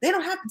thing. They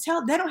don't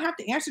have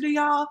to answer to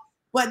y'all.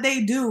 But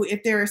they do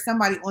if there is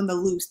somebody on the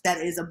loose that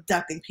is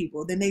abducting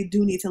people, then they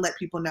do need to let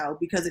people know,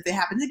 because if it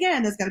happens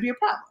again, there's going to be a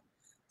problem.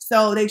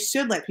 So they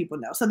should let people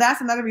know. So that's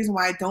another reason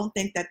why I don't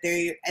think that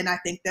and I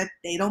think that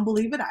they don't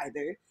believe it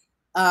either.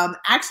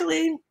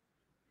 Actually,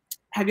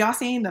 have you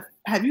seen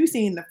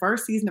the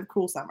first season of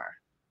Cruel Summer?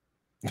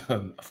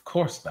 Of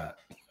course not.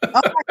 Oh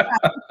my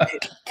God.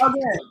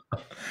 Okay.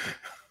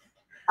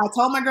 I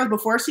told my girls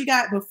before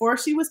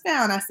she was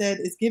found, I said,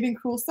 it's giving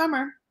Cruel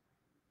Summer.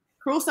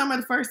 Cruel Summer,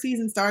 the first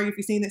season, sorry if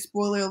you've seen it,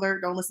 spoiler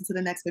alert, don't listen to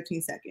the next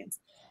 15 seconds.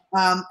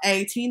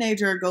 A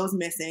teenager goes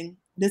missing.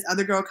 This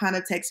other girl kind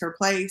of takes her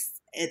place,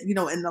 in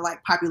the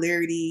like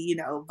popularity,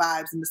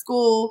 vibes in the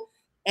school.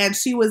 And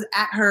she was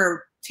at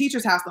her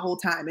teacher's house the whole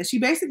time. And she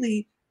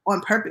basically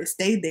on purpose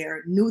stayed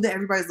there, knew that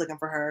everybody's looking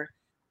for her,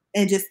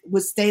 and just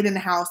stayed in the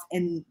house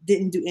and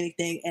didn't do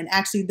anything. And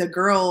actually the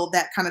girl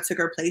that kind of took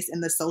her place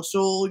in the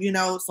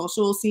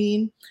social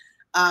scene,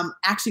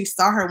 actually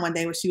saw her one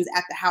day when she was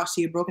at the house.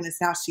 She had broken his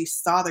house. She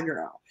saw the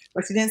girl,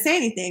 but she didn't say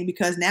anything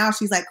because now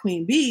she's like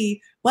Queen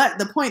Bee. But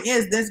the point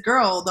is, this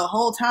girl, the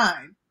whole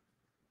time,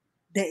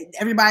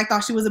 everybody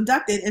thought she was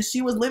abducted, and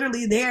she was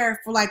literally there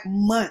for like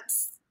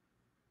months.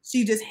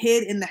 She just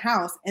hid in the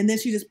house, and then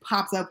she just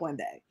pops up one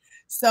day.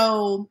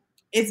 So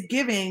it's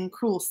giving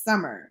Cruel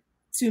Summer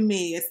to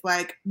me. It's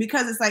like,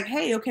 because it's like,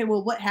 hey, okay,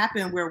 well, what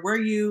happened? Where were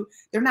you?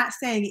 They're not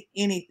saying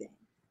anything.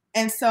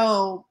 And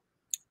so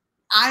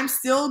I'm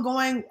still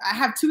going, I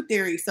have two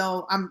theories.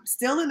 So I'm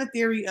still in the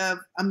theory of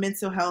a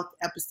mental health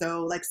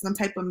episode, like some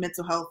type of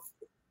mental health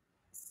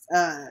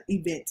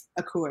event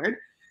occurred,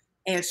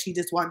 and she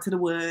just walked to the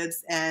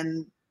woods.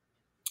 And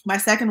my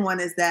second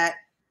one is that,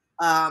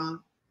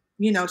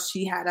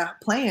 she had a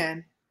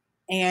plan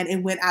and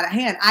it went out of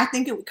hand. I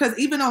think because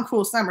even on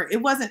Cruel Summer,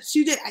 it wasn't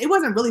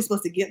really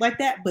supposed to get like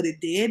that, but it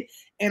did.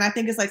 And I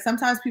think it's like,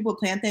 sometimes people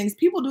plan things.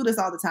 People do this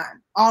all the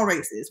time, all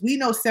races. We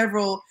know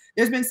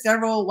there's been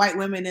several white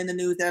women in the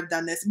news that have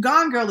done this.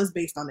 Gone Girl is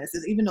based on this,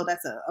 even though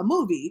that's a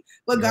movie,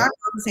 but yeah. Gone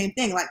Girl is the same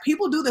thing. Like,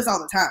 people do this all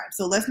the time.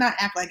 So let's not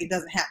act like it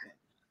doesn't happen.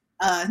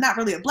 It's not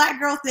really a Black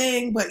girl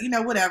thing, but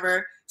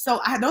whatever. So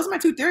those are my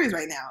two theories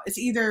right now. It's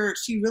either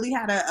she really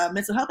had a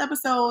mental health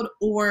episode,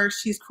 or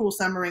she's Cruel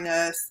Summering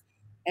us,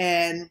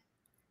 and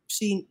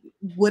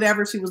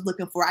whatever she was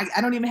looking for. I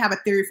don't even have a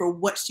theory for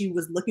what she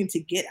was looking to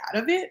get out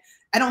of it.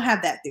 I don't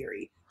have that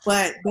theory,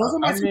 but those are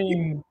my two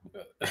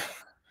theories.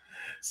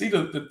 See,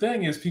 the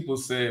thing is, people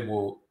say,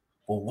 well,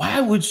 why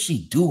would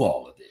she do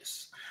all of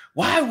this?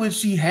 Why would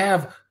she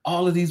have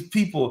all of these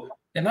people?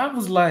 And I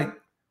was like,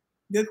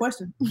 good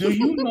question. do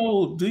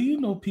you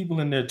know people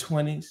in their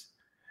 20s?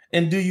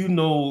 And do you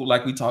know,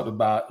 like we talked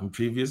about in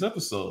previous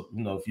episodes,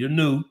 if you're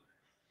new,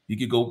 you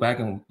could go back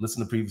and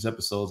listen to previous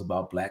episodes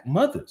about Black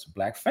mothers,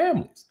 Black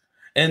families,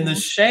 and the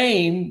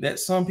shame that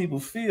some people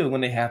feel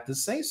when they have to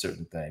say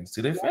certain things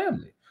to their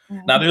family.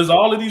 Mm-hmm. Now, there's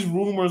all of these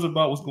rumors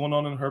about what's going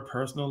on in her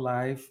personal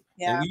life.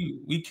 Yeah.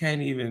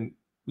 And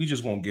we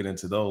just won't get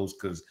into those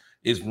because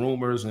it's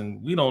rumors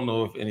and we don't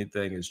know if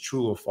anything is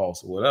true or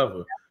false or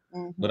whatever.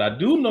 Mm-hmm. But I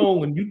do know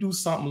when you do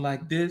something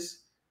like this,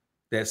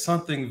 that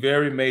something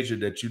very major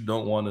that you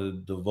don't want to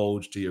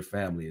divulge to your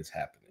family is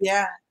happening.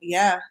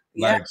 Yeah.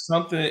 Like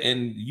something,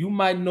 and you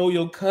might know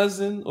your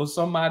cousin or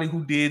somebody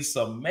who did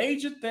some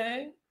major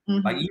thing.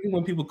 Mm-hmm. Like even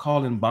when people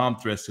call in bomb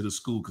threats to the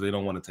school because they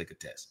don't want to take a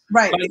test.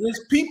 Right. Like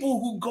there's people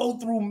who go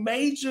through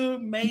major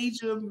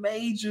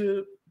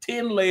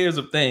 10 layers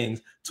of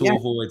things to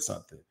avoid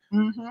something.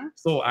 Mm-hmm.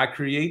 So I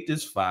create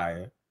this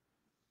fire.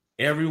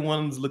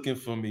 Everyone's looking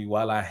for me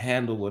while I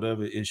handle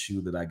whatever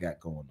issue that I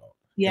got going on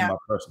in my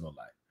personal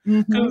life.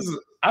 Because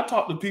I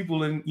talk to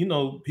people and,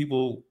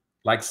 people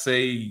like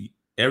say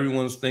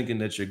everyone's thinking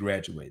that you're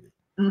graduated.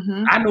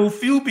 I know a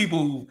few people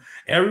who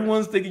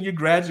everyone's thinking you're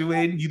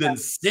graduating. You done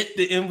sent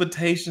the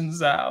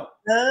invitations out.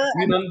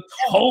 You done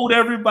told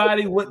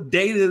everybody what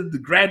day the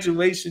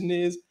graduation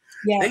is.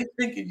 They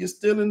thinking you're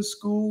still in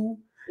school.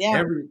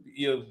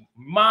 Your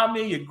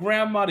mommy, your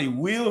grandma, they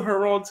wheel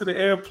her onto the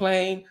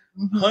airplane.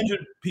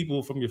 100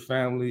 people from your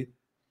family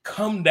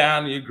come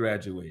down to your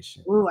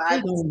graduation.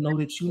 They don't know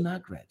that you're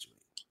not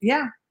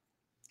graduating.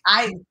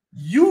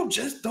 You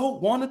just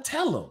don't want to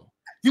tell them.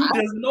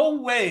 There's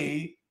no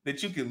way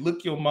that you can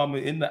look your mama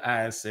in the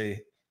eye and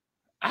say,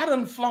 I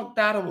done flunked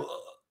out of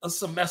a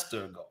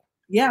semester ago.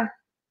 Yeah.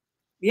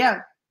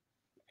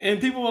 And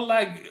people are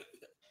like,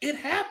 it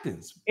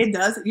happens. It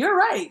does. You're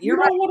right. You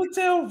don't want to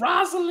tell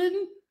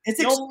Rosalind,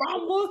 your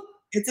mama?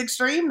 It's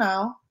extreme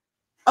now.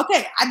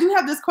 Okay, I do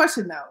have this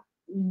question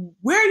though.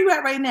 Where are you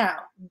at right now?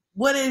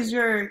 What is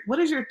your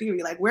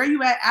theory? Like, where are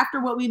you at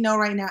after what we know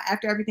right now,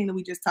 after everything that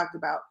we just talked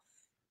about?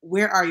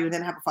 Where are you? And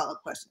then I have a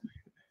follow-up question.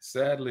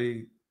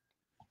 Sadly,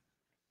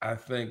 I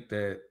think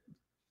that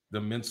the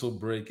mental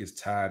break is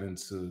tied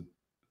into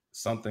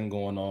something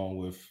going on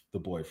with the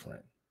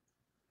boyfriend.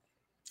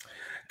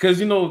 Because,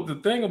 the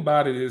thing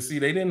about it is, they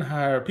didn't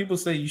hire, people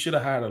say you should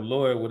have hired a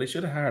lawyer. Well, they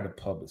should have hired a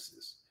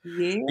publicist.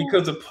 Yeah.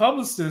 Because the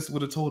publicist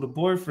would have told the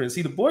boyfriend,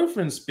 the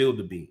boyfriend spilled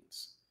the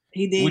beans.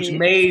 He did. Which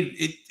made,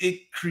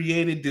 it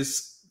created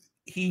this,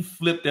 he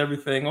flipped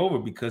everything over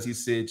because he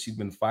said she'd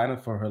been fighting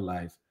for her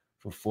life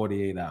for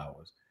 48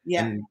 hours.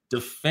 Yeah. And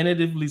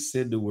definitively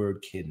said the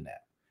word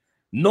kidnap.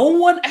 No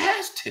one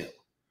asked him.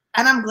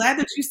 And I'm glad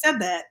that you said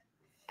that.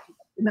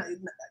 No,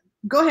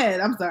 go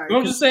ahead. I'm sorry.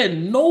 I'm just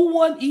saying, no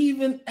one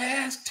even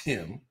asked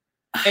him.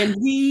 And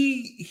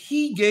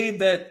he gave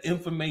that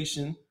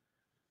information,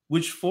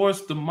 which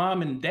forced the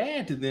mom and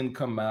dad to then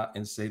come out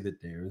and say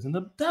that there is an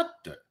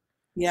abductor.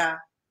 Yeah.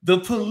 The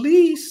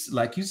police,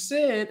 like you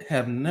said,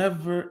 have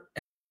never.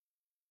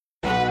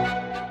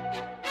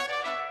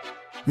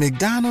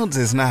 McDonald's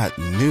is not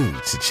new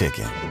to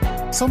chicken.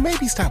 So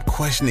maybe stop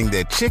questioning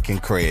their chicken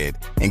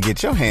cred and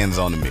get your hands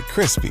on the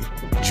McCrispy.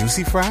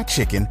 Juicy fried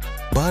chicken,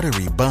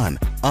 buttery bun,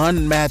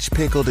 unmatched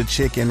pickle to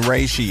chicken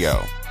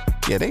ratio.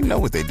 Yeah, they know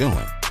what they're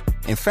doing.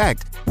 In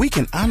fact, we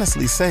can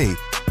honestly say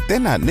they're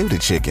not new to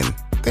chicken.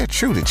 They're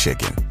true to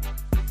chicken.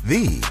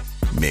 The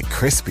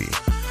McCrispy.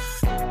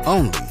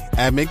 Only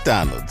at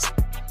McDonald's.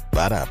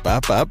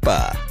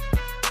 Ba-da-ba-ba-ba.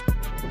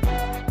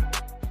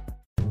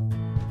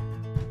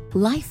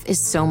 Life is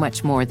so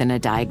much more than a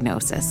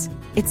diagnosis.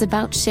 It's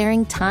about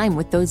sharing time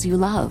with those you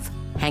love,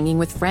 hanging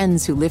with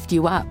friends who lift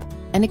you up,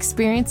 and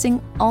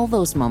experiencing all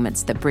those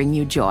moments that bring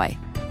you joy.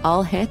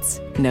 All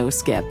hits, no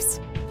skips.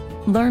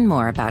 Learn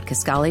more about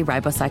Kisqali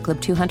Ribociclib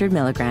 200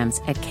 milligrams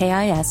at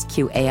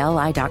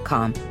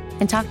KISQALI.com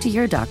and talk to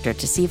your doctor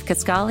to see if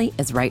Kisqali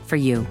is right for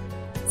you.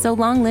 So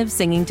long live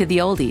singing to the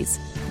oldies,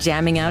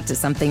 jamming out to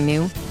something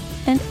new,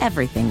 and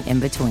everything in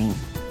between.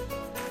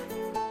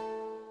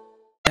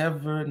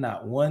 Never,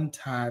 not one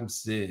time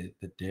said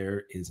that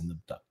there is an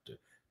abductor,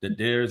 that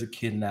there is a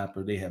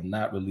kidnapper. They have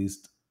not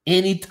released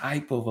any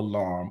type of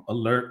alarm,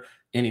 alert,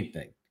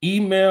 anything.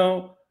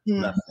 Email,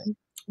 nothing.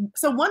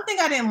 So one thing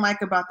I didn't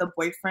like about the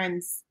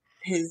boyfriend's,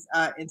 his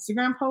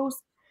Instagram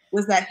post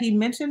was that he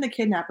mentioned the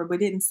kidnapper, but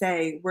didn't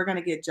say, we're going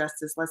to get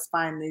justice. Let's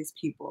find these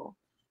people.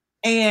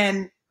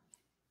 And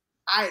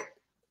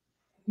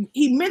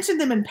he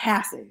mentioned them in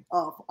passing,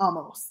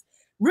 almost.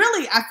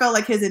 Really, I felt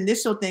like his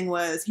initial thing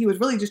was he was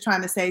really just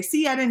trying to say,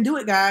 see, I didn't do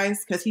it,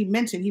 guys, because he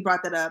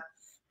brought that up,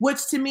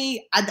 which to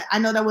me, I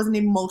know that was an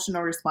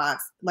emotional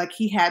response. Like,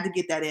 he had to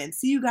get that in.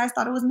 See, you guys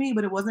thought it was me,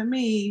 but it wasn't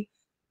me.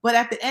 But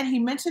at the end, he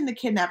mentioned the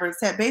kidnapper,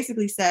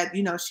 basically said,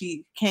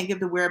 she can't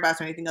give the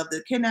whereabouts or anything of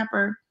the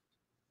kidnapper.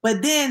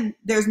 But then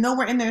there's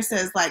nowhere in there that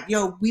says, like,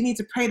 yo, we need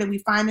to pray that we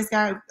find this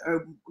guy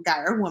or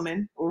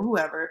woman or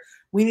whoever.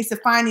 We need to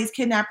find these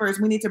kidnappers.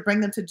 We need to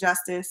bring them to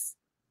justice.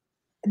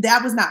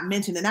 That was not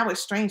mentioned, and that was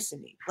strange to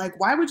me. Like,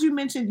 why would you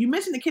mention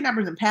the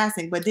kidnappers in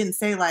passing, but didn't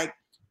say, like,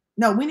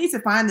 no, we need to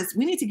find this.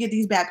 We need to get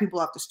these bad people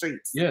off the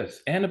streets.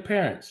 Yes, and the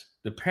parents.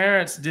 The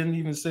parents didn't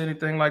even say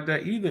anything like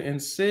that either,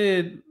 and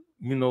said,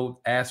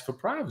 ask for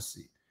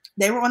privacy.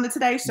 They were on the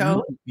Today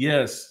Show.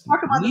 Yes.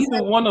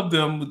 Neither one of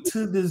them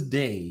to this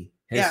day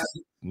has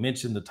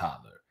mentioned the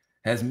toddler,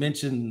 has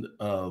mentioned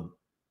a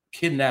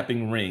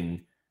kidnapping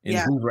ring in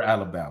Hoover,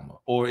 Alabama,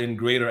 or in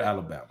Greater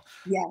Alabama.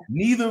 Yeah.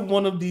 Neither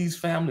one of these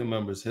family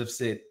members have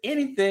said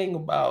anything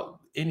about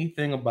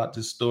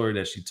this story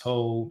that she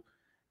told.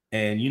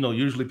 And,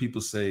 usually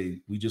people say,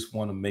 we just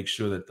want to make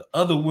sure that the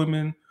other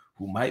women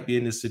who might be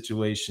in this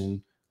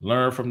situation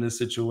learn from this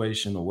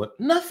situation or what.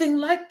 Nothing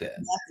like that.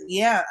 Nothing,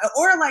 yeah.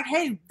 Or like,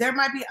 hey, there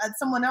might be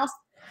someone else.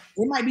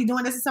 They might be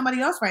doing this to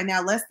somebody else right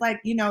now. Let's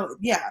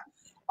yeah.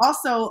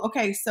 Also,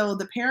 okay, so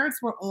the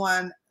parents were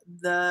on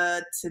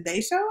the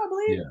Today Show, I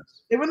believe.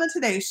 Yes. They were on the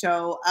Today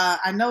Show.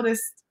 I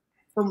noticed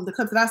from the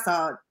clips that I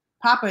saw,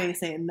 Papa ain't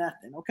saying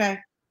nothing, okay?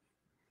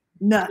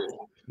 Nothing.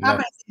 Papa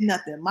ain't saying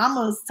nothing.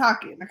 Mama's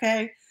talking,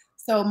 okay?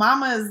 So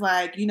Mama is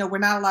like, we're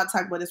not allowed to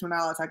talk about this. We're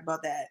not allowed to talk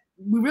about that.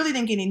 We really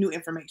didn't get any new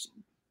information.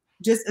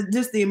 just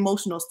the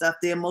emotional stuff,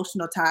 the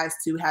emotional ties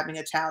to having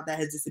a child that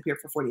has disappeared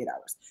for 48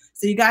 hours.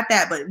 So you got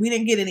that, but we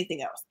didn't get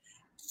anything else.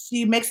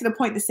 She makes it a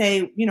point to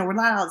say, we're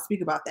not allowed to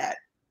speak about that.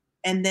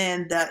 And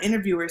then the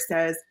interviewer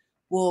says,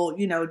 well,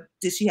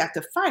 did she have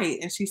to fight?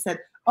 And she said,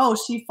 oh,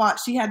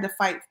 she had to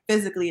fight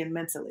physically and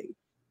mentally.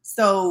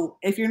 So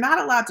if you're not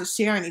allowed to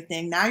share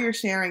anything, now you're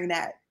sharing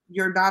that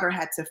your daughter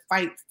had to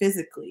fight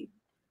physically.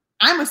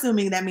 I'm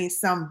assuming that means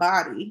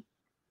somebody.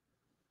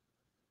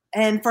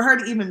 And for her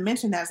to even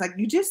mention that, it's like,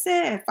 you just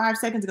said 5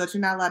 seconds ago that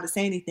you're not allowed to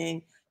say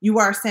anything. You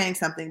are saying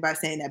something by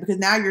saying that, because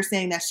now you're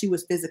saying that she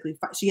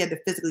had to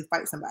physically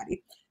fight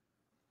somebody.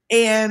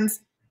 And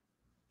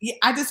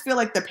I just feel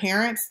like the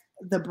parents,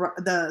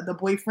 the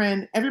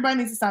boyfriend, everybody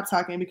needs to stop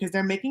talking, because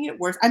they're making it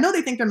worse. I know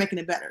they think they're making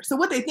it better. So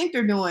what they think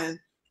they're doing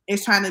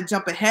is trying to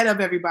jump ahead of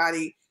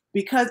everybody,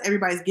 because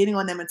everybody's getting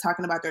on them and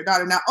talking about their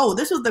daughter. Now,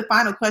 this was the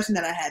final question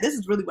that I had. This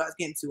is really what I was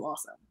getting to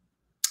also.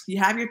 You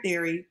have your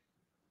theory.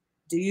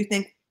 Do you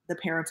think the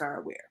parents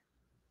are aware?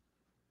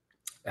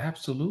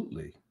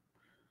 Absolutely.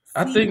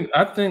 See,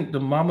 I think the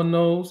mama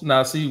knows.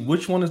 Now, see,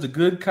 which one is the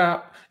good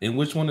cop and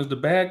which one is the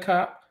bad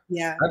cop?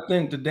 Yeah. I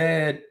think the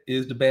dad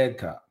is the bad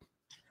cop.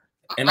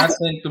 And I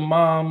think the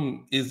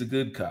mom is the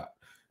good cop.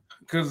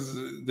 Because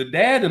the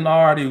dad had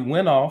already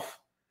went off.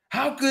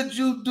 How could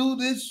you do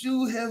this?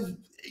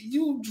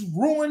 You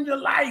ruined your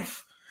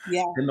life.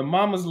 Yeah. And the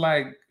mama's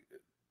like,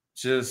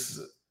 just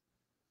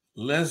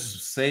let's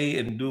say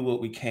and do what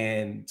we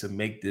can to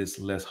make this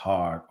less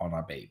hard on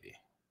our baby.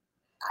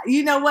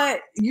 You know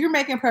what? You're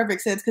making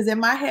perfect sense, because in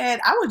my head,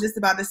 I was just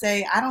about to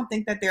say, I don't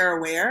think that they're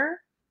aware.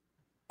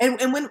 And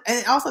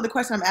also the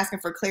question I'm asking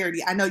for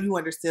clarity, I know you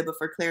understood, but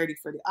for clarity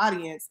for the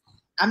audience,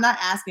 I'm not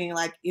asking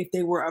like if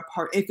they were a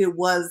part, if it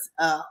was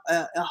a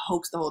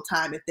hoax the whole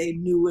time, if they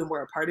knew and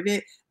were a part of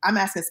it. I'm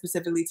asking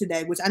specifically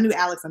today, which I knew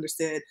Alex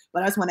understood,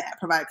 but I just want to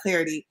provide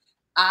clarity.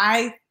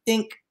 I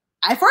think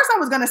at first I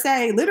was going to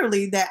say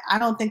literally that I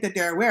don't think that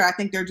they're aware. I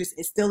think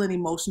it's still an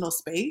emotional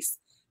space.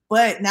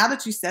 But now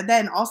that you said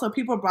that, and also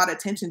people brought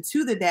attention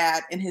to the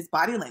dad and his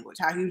body language,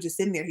 how he was just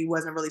sitting there, he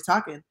wasn't really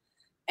talking.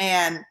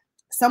 And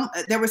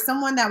there was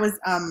someone that was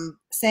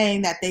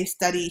saying that they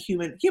study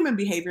human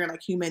behavior,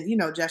 like human,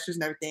 gestures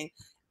and everything.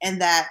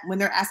 And that when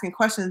they're asking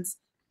questions,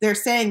 they're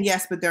saying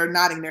yes, but they're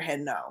nodding their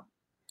head no.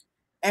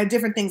 And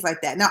different things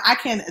like that. Now, I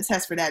can't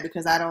attest for that,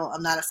 because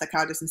I'm not a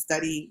psychologist and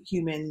study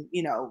human,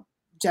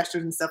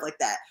 gestures and stuff like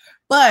that.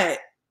 But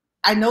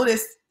I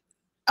noticed,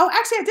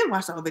 actually I did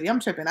watch the whole video. I'm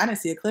tripping. I didn't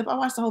see a clip. I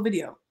watched the whole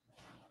video.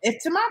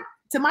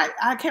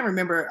 I can't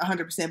remember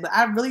 100%, but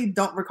I really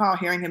don't recall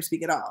hearing him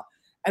speak at all.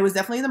 It was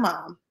definitely the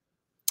mom.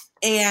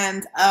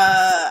 And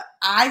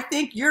I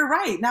think you're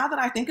right. Now that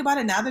I think about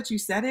it, now that you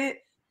said it,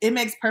 it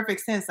makes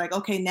perfect sense. Like,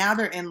 okay, now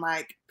they're in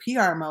like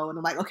PR mode.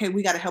 I'm like, okay,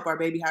 we got to help our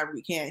baby however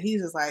we can.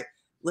 He's just like,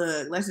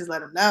 look, let's just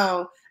let him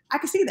know. I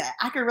can see that.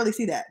 I can really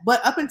see that.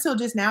 But up until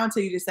just now,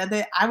 until you just said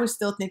that, I was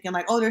still thinking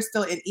like, they're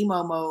still in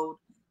emo mode,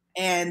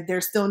 and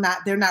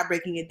they're not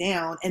breaking it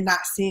down and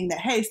not seeing that,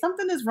 hey,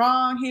 something is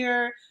wrong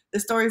here.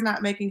 The story's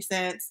not making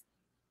sense.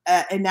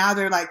 And now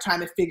they're like trying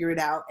to figure it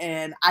out.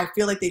 And I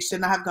feel like they should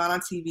not have gone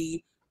on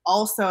TV.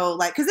 Also,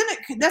 like, because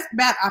then that's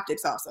bad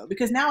optics also,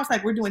 because now it's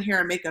like we're doing hair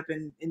and makeup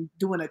and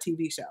doing a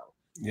TV show.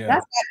 Yeah.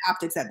 That's bad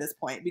optics at this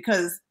point,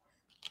 because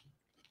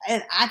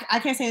and I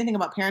can't say anything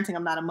about parenting.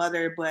 I'm not a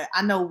mother, but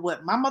I know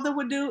what my mother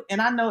would do. And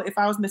I know if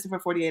I was missing for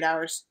 48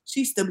 hours,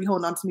 she'd still be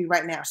holding on to me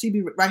right now. She'd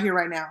be right here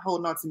right now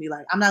holding on to me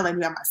like, I'm not letting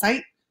you out of my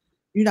sight.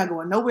 You're not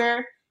going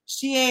nowhere.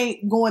 She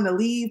ain't going to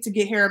leave to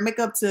get hair and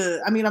makeup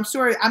I'm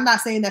sure, I'm not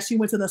saying that she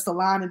went to the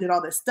salon and did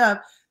all this stuff,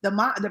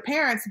 the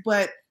parents,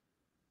 but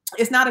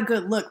it's not a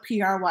good look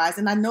PR wise.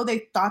 And I know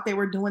they thought they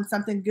were doing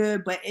something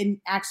good, but in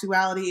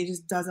actuality, it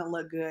just doesn't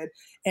look good.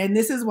 And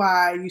this is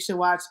why you should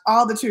watch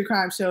all the true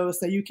crime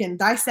shows so you can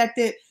dissect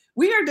it.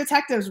 We are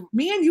detectives.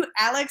 Me and you,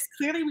 Alex,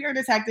 clearly we are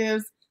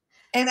detectives.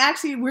 And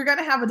actually, we're going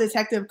to have a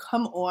detective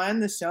come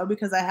on the show,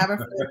 because I have a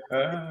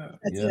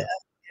friend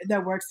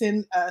that works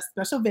in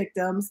special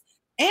victims.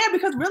 And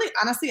because really,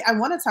 honestly, I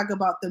want to talk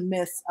about the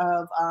myths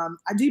of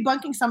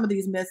debunking some of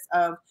these myths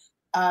of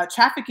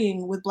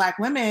trafficking with Black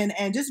women,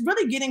 and just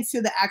really getting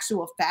to the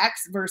actual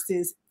facts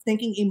versus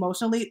thinking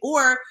emotionally,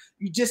 or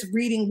you just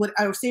reading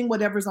or seeing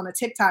whatever's on a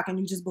TikTok and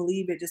you just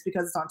believe it just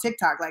because it's on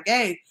TikTok. Like,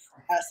 hey,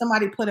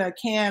 somebody put a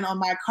can on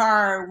my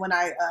car when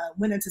I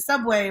went into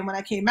Subway, and when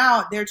I came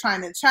out, they're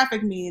trying to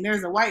traffic me, and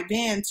there's a white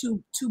van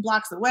two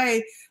blocks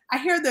away. I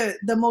hear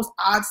the most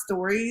odd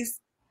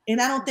stories,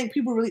 and I don't think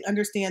people really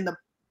understand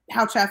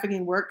how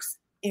trafficking works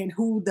and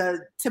who the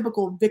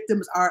typical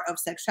victims are of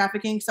sex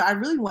trafficking. So I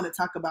really want to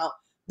talk about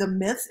the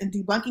myths and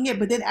debunking it,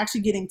 but then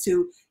actually getting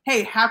to,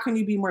 hey, how can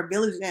you be more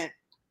vigilant?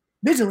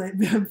 But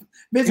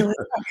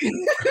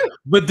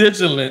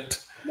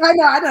vigilant. I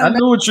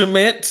know what you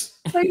meant.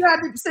 So you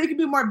can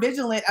be more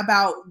vigilant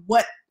about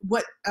what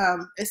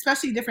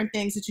especially different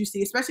things that you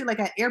see, especially like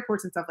at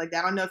airports and stuff like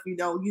that. I don't know if you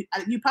know,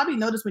 you probably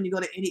notice when you go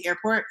to any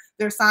airport,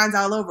 there's signs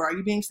all over. Are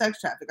you being sex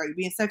trafficked? Are you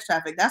being sex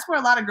trafficked? That's where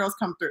a lot of girls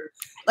come through.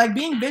 Like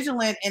being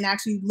vigilant and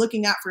actually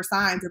looking out for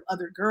signs of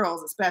other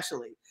girls,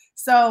 especially.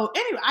 So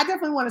anyway, I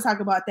definitely want to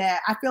talk about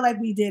that. I feel like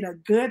we did a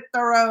good,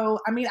 thorough.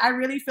 I mean, I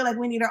really feel like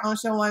we need our own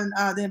show on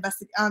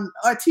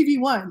or TV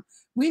One.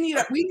 We need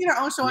our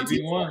own show on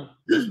TV One.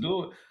 Let's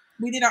do it.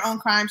 We did our own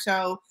crime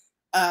show.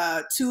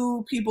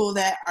 Two people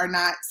that are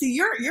not. See,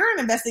 you're an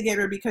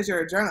investigator because you're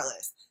a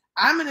journalist.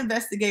 I'm an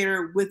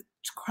investigator with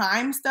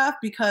crime stuff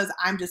because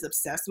I'm just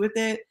obsessed with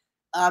it.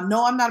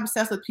 No, I'm not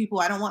obsessed with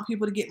people. I don't want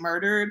people to get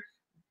murdered.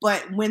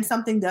 But when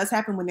something does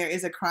happen, when there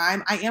is a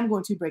crime, I am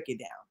going to break it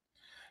down.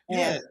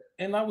 Yeah,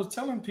 and I was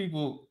telling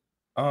people,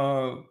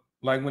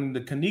 like when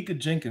the Kanika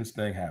Jenkins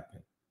thing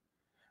happened,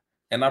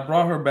 and I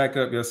brought her back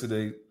up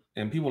yesterday,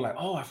 and people were like,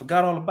 "Oh, I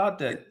forgot all about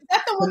that." Is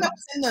that the one that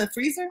was in the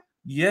freezer?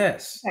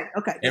 Yes.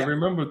 Okay. And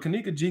remember,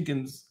 Kanika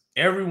Jenkins,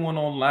 everyone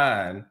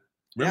online,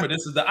 remember,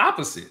 this is the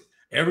opposite.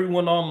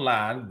 Everyone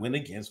online went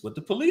against what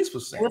the police were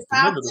saying. It was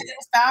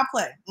foul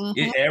play.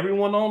 Mm-hmm.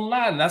 Everyone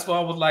online. That's why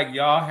I was like,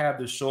 y'all have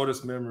the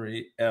shortest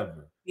memory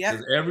ever. Yeah.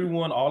 Because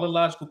everyone, all the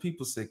logical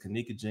people said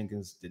Kanika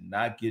Jenkins did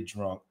not get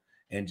drunk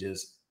and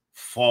just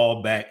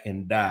fall back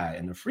and die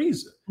in the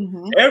freezer.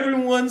 Mm-hmm.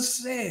 Everyone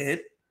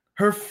said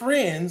her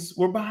friends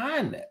were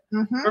behind that.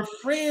 Mm-hmm. Her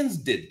friends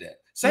did that.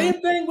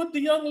 Same thing with the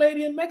young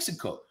lady in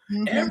Mexico.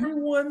 Mm-hmm.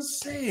 Everyone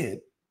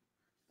said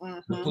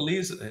the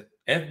police,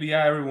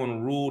 FBI,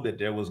 everyone ruled that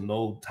there was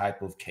no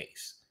type of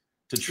case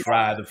to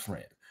try the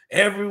friend.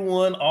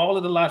 Everyone, all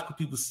of the logical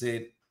people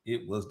said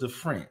it was the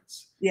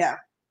friends. Yeah.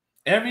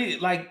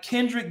 Like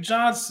Kendrick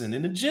Johnson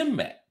in the gym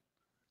mat.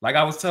 Like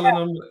I was telling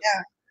them,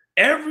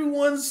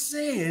 everyone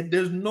said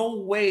there's no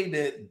way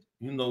that,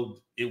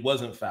 it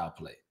wasn't foul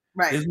play.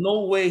 Right. There's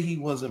no way he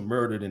wasn't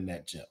murdered in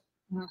that gym.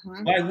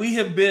 Mm-hmm.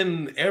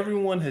 Like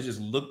everyone has just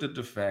looked at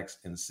the facts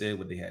and said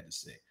what they had to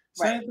say.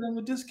 Same thing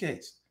with this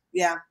case.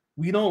 Yeah.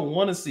 We don't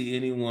want to see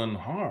anyone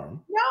harmed.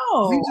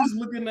 No. We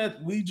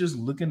just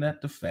looking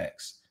at the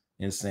facts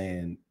and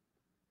saying,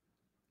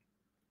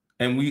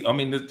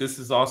 and this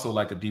is also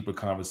like a deeper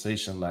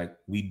conversation. Like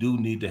we do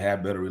need to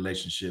have better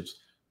relationships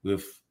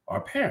with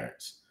our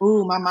parents.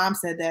 Ooh, my mom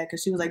said that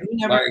because she was like,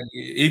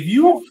 if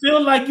you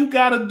feel like you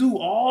got to do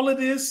all of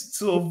this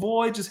to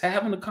avoid just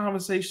having a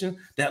conversation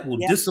that will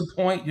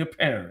disappoint your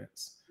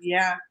parents.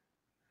 Yeah.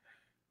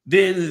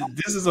 Then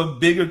this is a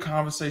bigger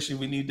conversation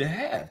we need to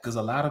have because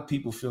a lot of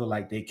people feel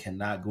like they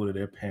cannot go to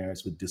their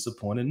parents with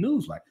disappointing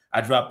news. Like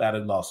I dropped out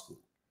of law school.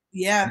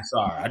 Yeah. I'm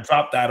sorry. I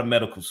dropped out of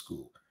medical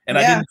school. And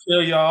I didn't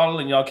tell y'all,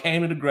 and y'all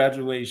came to the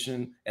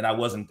graduation and I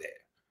wasn't there.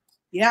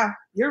 Yeah,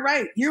 you're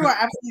right. You are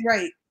absolutely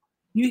right.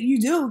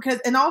 You do,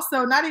 and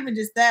also not even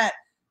just that,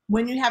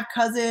 when you have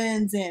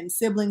cousins and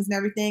siblings and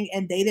everything,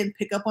 and they didn't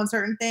pick up on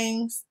certain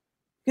things,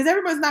 because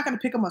everybody's not going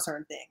to pick up on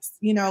certain things.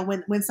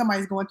 When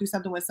somebody's going through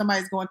something, when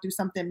somebody's going through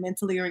something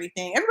mentally or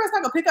anything, everybody's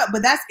not going to pick up.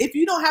 But that's if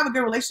you don't have a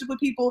good relationship with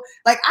people.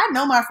 Like I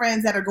know my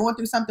friends that are going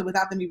through something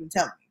without them even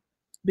telling me,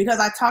 because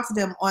I talk to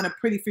them on a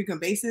pretty frequent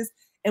basis.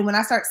 And when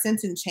I start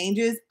sensing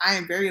changes, I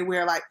am very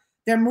aware, like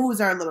their moods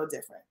are a little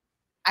different.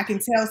 I can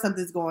tell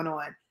something's going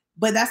on.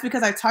 But that's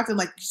because I talked to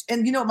them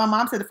and what my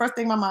mom said? The first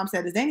thing my mom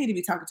said is they need to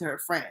be talking to her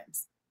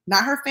friends,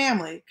 not her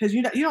family, because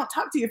you don't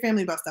talk to your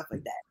family about stuff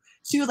like that.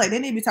 She was like, they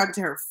need to be talking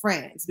to her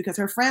friends because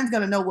her friend's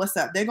going to know what's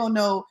up. They're going to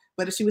know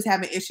whether she was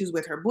having issues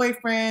with her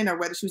boyfriend or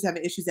whether she was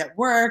having issues at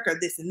work or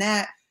this and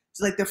that.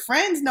 So like the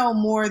friends know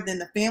more than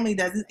the family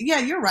does. Yeah,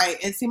 you're right.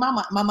 And see, my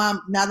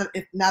mom, now that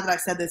I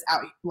said this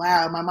out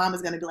loud, my mom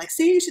is going to be like,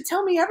 see, you should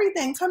tell me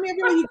everything. Tell me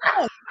everywhere you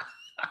go.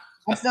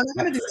 I'm still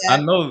not going to do that.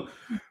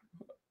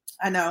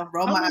 I know.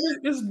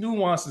 There's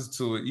nuances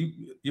to it.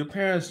 Your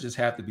parents just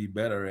have to be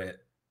better at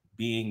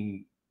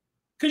being,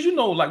 because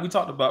like we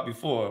talked about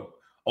before,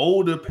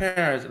 older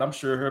parents, and I'm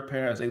sure her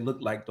parents, they look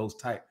like those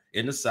type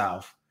in the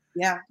South.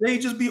 Yeah. They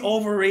just be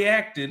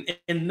overreacting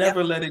and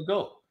never let it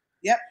go.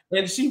 Yep.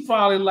 And she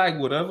probably like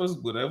whatever's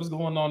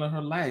going on in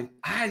her life.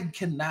 I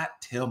cannot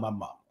tell my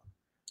mama.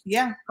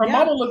 Yeah. Her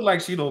mama look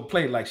like she don't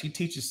play. Like she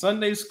teaches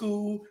Sunday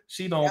school.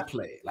 She don't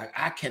play. Like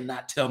I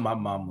cannot tell my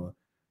mama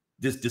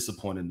this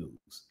disappointing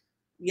news.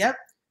 Yep.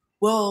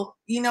 Well,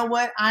 you know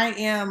what? I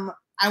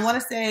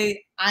want to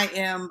say I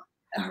am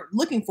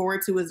looking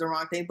forward to is the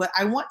wrong thing, but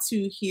I want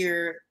to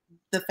hear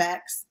the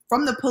facts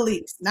from the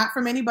police, not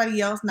from anybody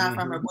else, not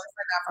from her boyfriend,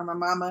 not from her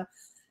mama.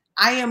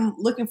 I am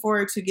looking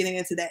forward to getting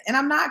into that. And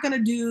I'm not going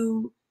to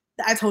do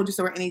the I told you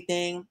so or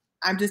anything.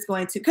 I'm just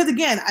going to, because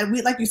again,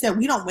 like you said,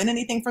 we don't win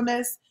anything from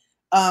this.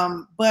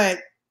 But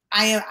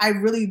I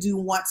really do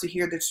want to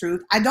hear the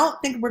truth. I don't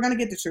think we're going to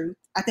get the truth.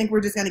 I think we're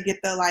just going to get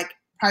the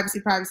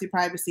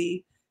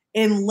privacy.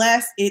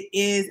 Unless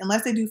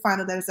they do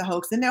find out that it's a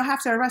hoax, then they'll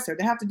have to arrest her.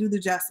 They have to do the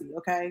Jussie,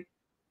 okay?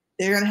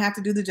 They're going to have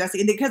to do the Jussie.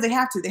 And because they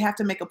have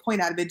to make a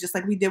point out of it, just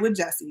like we did with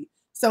Jussie.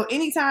 So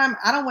anytime,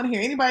 I don't want to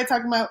hear anybody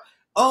talking about,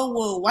 oh,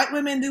 well, white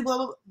women do blah,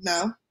 blah, blah.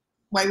 No,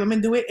 white women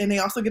do it and they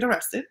also get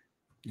arrested.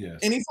 Yes.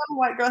 Anytime a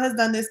white girl has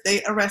done this,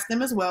 they arrest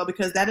them as well,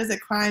 because that is a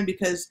crime,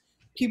 because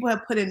people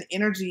have put in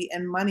energy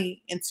and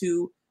money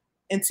into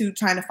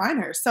trying to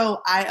find her.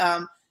 So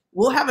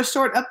we'll have a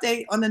short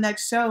update on the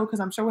next show, because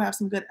I'm sure we'll have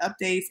some good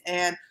updates.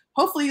 And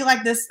hopefully you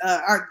like this,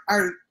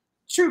 our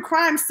true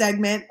crime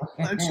segment,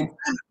 true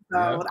crime So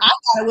I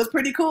thought it was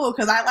pretty cool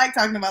because I like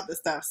talking about this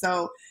stuff.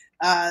 So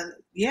I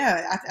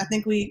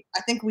think we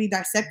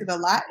dissected a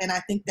lot, and I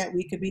think that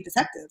we could be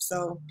detectives.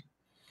 So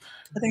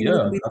I think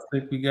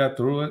we got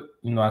through it.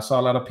 You know, I saw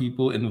a lot of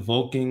people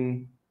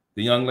invoking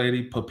the young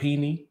lady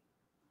Papini.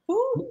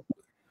 Who?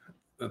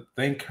 I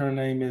think her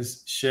name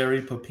is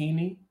Sherry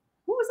Papini.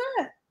 Who was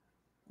that?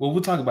 Well,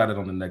 we'll talk about it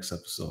on the next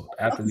episode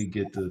after we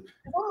get to. Who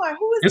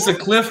is it's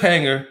that? A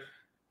cliffhanger.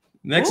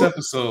 Next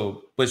episode,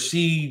 but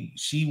she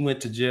went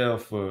to jail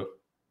for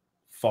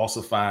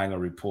falsifying a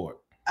report.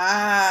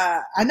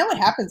 I know it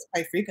happens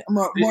quite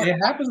frequently. It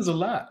happens a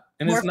lot,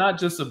 and it's not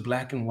just a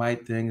black and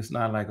white thing. It's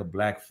not like a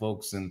black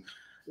folks and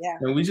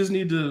we just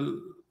need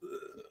to.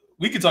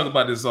 We could talk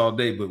about this all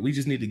day, but we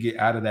just need to get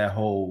out of that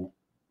whole.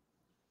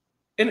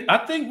 And I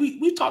think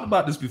we talked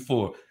about this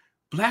before.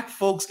 Black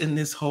folks in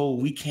this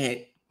whole we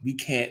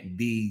can't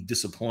be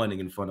disappointing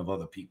in front of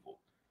other people.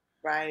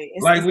 Right.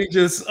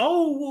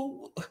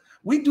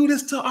 We do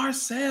this to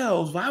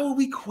ourselves. Why would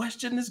we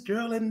question this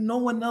girl and no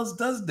one else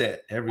does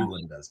that?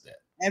 Everyone does that.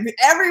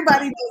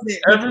 Everybody does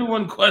it.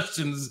 Everyone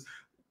questions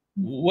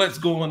what's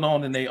going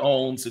on in their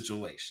own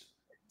situation.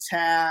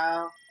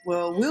 Ciao.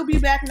 Well, we'll be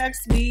back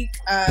next week.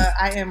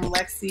 I am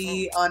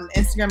Lexi on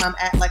Instagram. I'm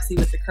at Lexi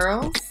with the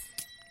curls.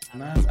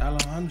 And I'm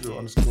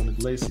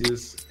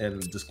Alejandro_Iglesias. And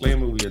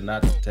disclaimer, we are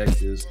not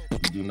detectives. We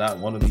do not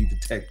want to be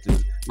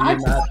detectives. We are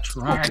not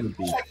trying to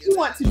be. You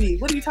want to be.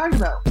 What are you talking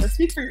about? Let's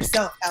speak for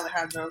yourself,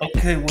 Alejandro.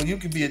 Okay, well, you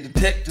can be a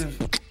detective.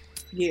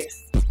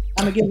 Yes. I'm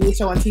going to give you a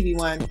show on TV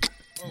One.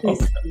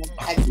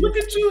 Look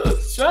at you.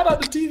 Shout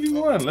out to TV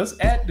One. Let's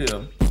add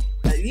them.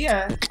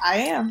 Yeah, I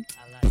am.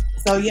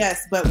 So,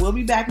 yes, but we'll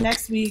be back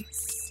next week.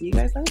 See you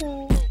guys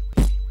later.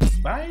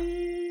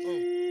 Bye.